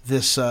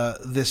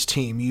this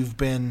team. You've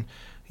been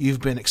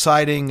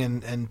exciting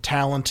and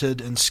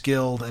talented and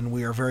skilled, and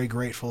we are very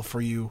grateful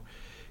for you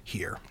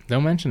here.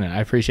 Don't mention it. I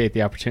appreciate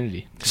the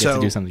opportunity to get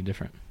to do something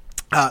different.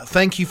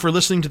 Thank you for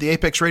listening to the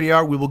Apex Radio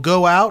Hour. We will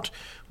go out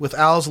with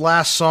Al's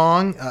last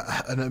song,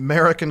 an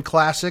American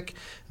classic,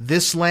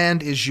 This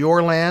Land Is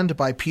Your Land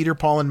by Peter,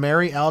 Paul, and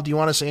Mary. Al, do you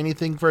want to say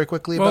anything very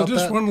quickly about that? Well,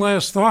 just one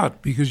last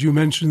thought, because you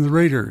mentioned the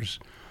Raiders.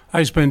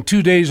 I spent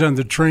 2 days on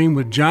the train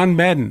with John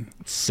Madden.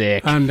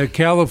 Sick. On the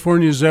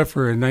California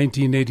Zephyr in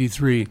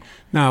 1983.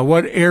 Now,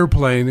 what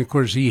airplane, of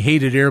course, he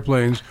hated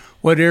airplanes.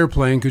 What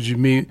airplane could you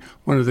meet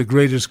one of the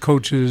greatest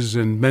coaches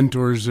and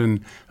mentors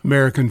in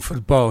American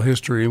football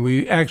history? And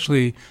we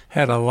actually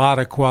had a lot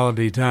of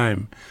quality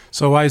time.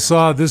 So I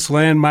saw This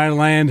Land, My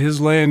Land, His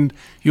Land,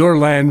 Your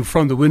Land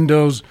from the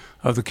windows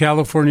of the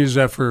California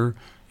Zephyr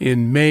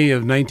in May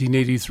of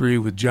 1983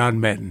 with John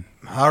Madden.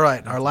 All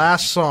right, our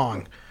last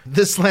song,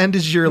 This Land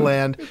Is Your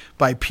Land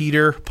by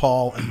Peter,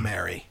 Paul, and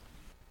Mary.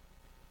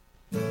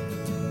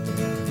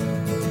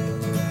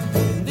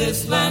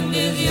 This land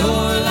is your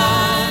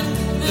land,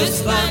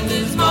 this land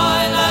is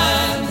my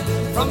land,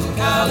 from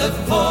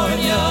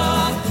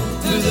California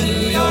to the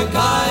New York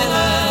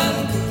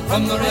Island,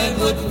 from the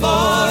Redwood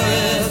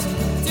Forest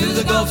to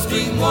the Gulf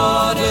Stream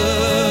waters.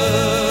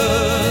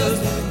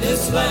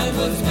 This land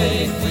was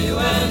made for you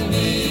and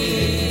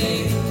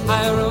me.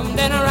 I roamed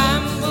and I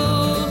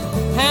rambled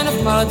and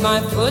I followed my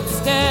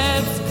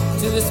footsteps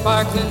to the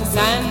sparkling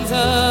sands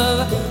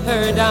of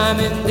her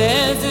diamond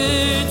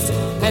deserts,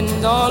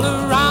 and all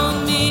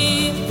around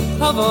me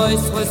a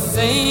voice was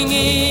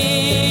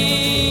singing.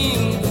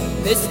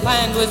 This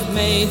land was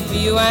made for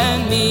you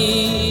and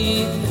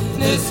me.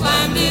 This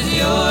land is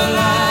your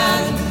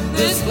land.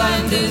 This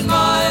land is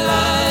my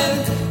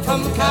land.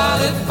 From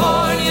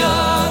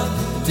California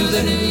to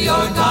the New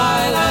York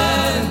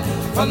Island.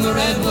 From the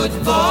redwood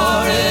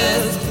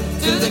forest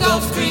to the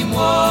Gulf Stream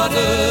waters.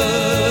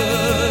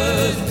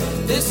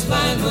 This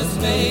land was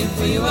made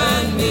for you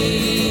and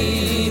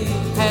me.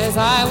 As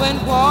I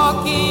went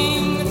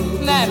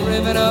walking that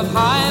ribbon of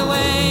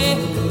highway,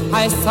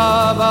 I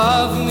saw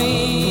above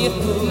me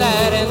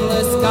that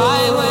endless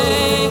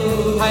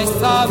skyway. I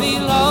saw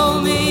below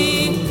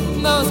me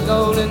those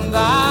golden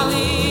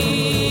valleys.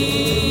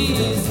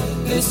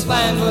 This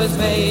land was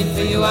made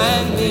for you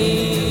and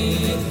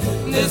me.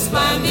 This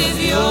land is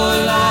your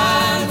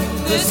land.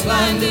 This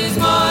land is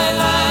my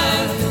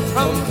land.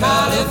 From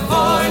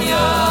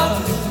California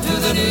to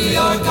the New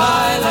York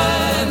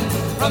Island.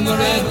 From the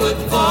redwood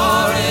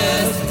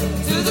forest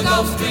to the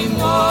Gulf Stream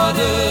waters.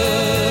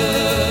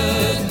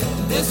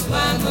 This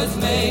land was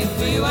made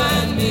for you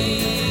and me.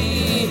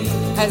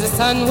 As the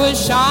sun was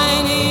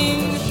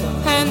shining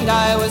and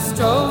I was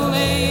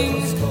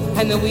strolling,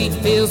 and the wheat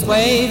fields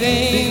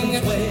waving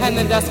and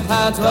the dust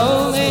clouds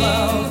rolling,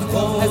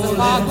 as the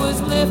fog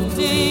was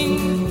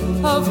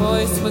lifting, a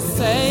voice was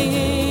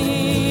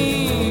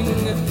saying,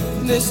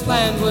 this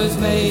land was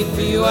made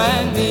for you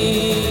and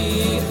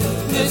me.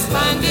 This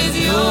land is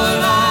your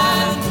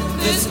land.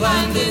 This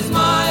land is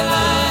my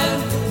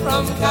land.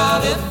 From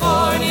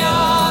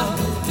California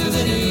to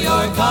the New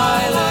York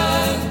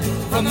Island.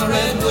 From the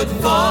redwood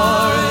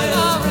forest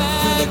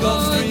to the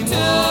Gulf Stream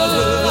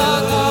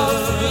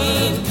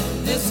waters.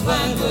 This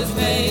land was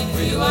made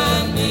for you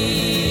and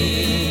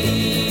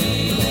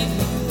me.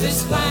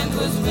 This land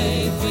was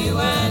made for you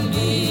and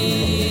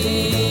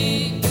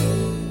me.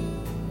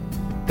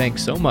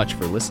 Thanks so much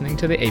for listening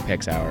to the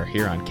Apex Hour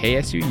here on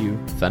KSUU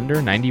Thunder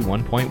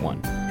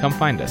 91.1. Come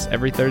find us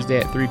every Thursday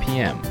at 3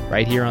 p.m.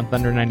 right here on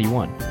Thunder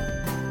 91.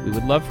 We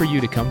would love for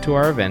you to come to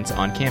our events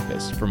on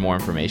campus. For more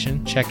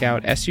information, check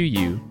out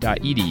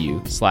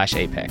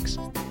suu.edu/apex.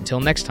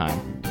 Until next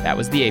time, that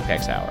was the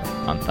Apex Hour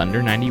on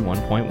Thunder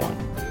 91.1.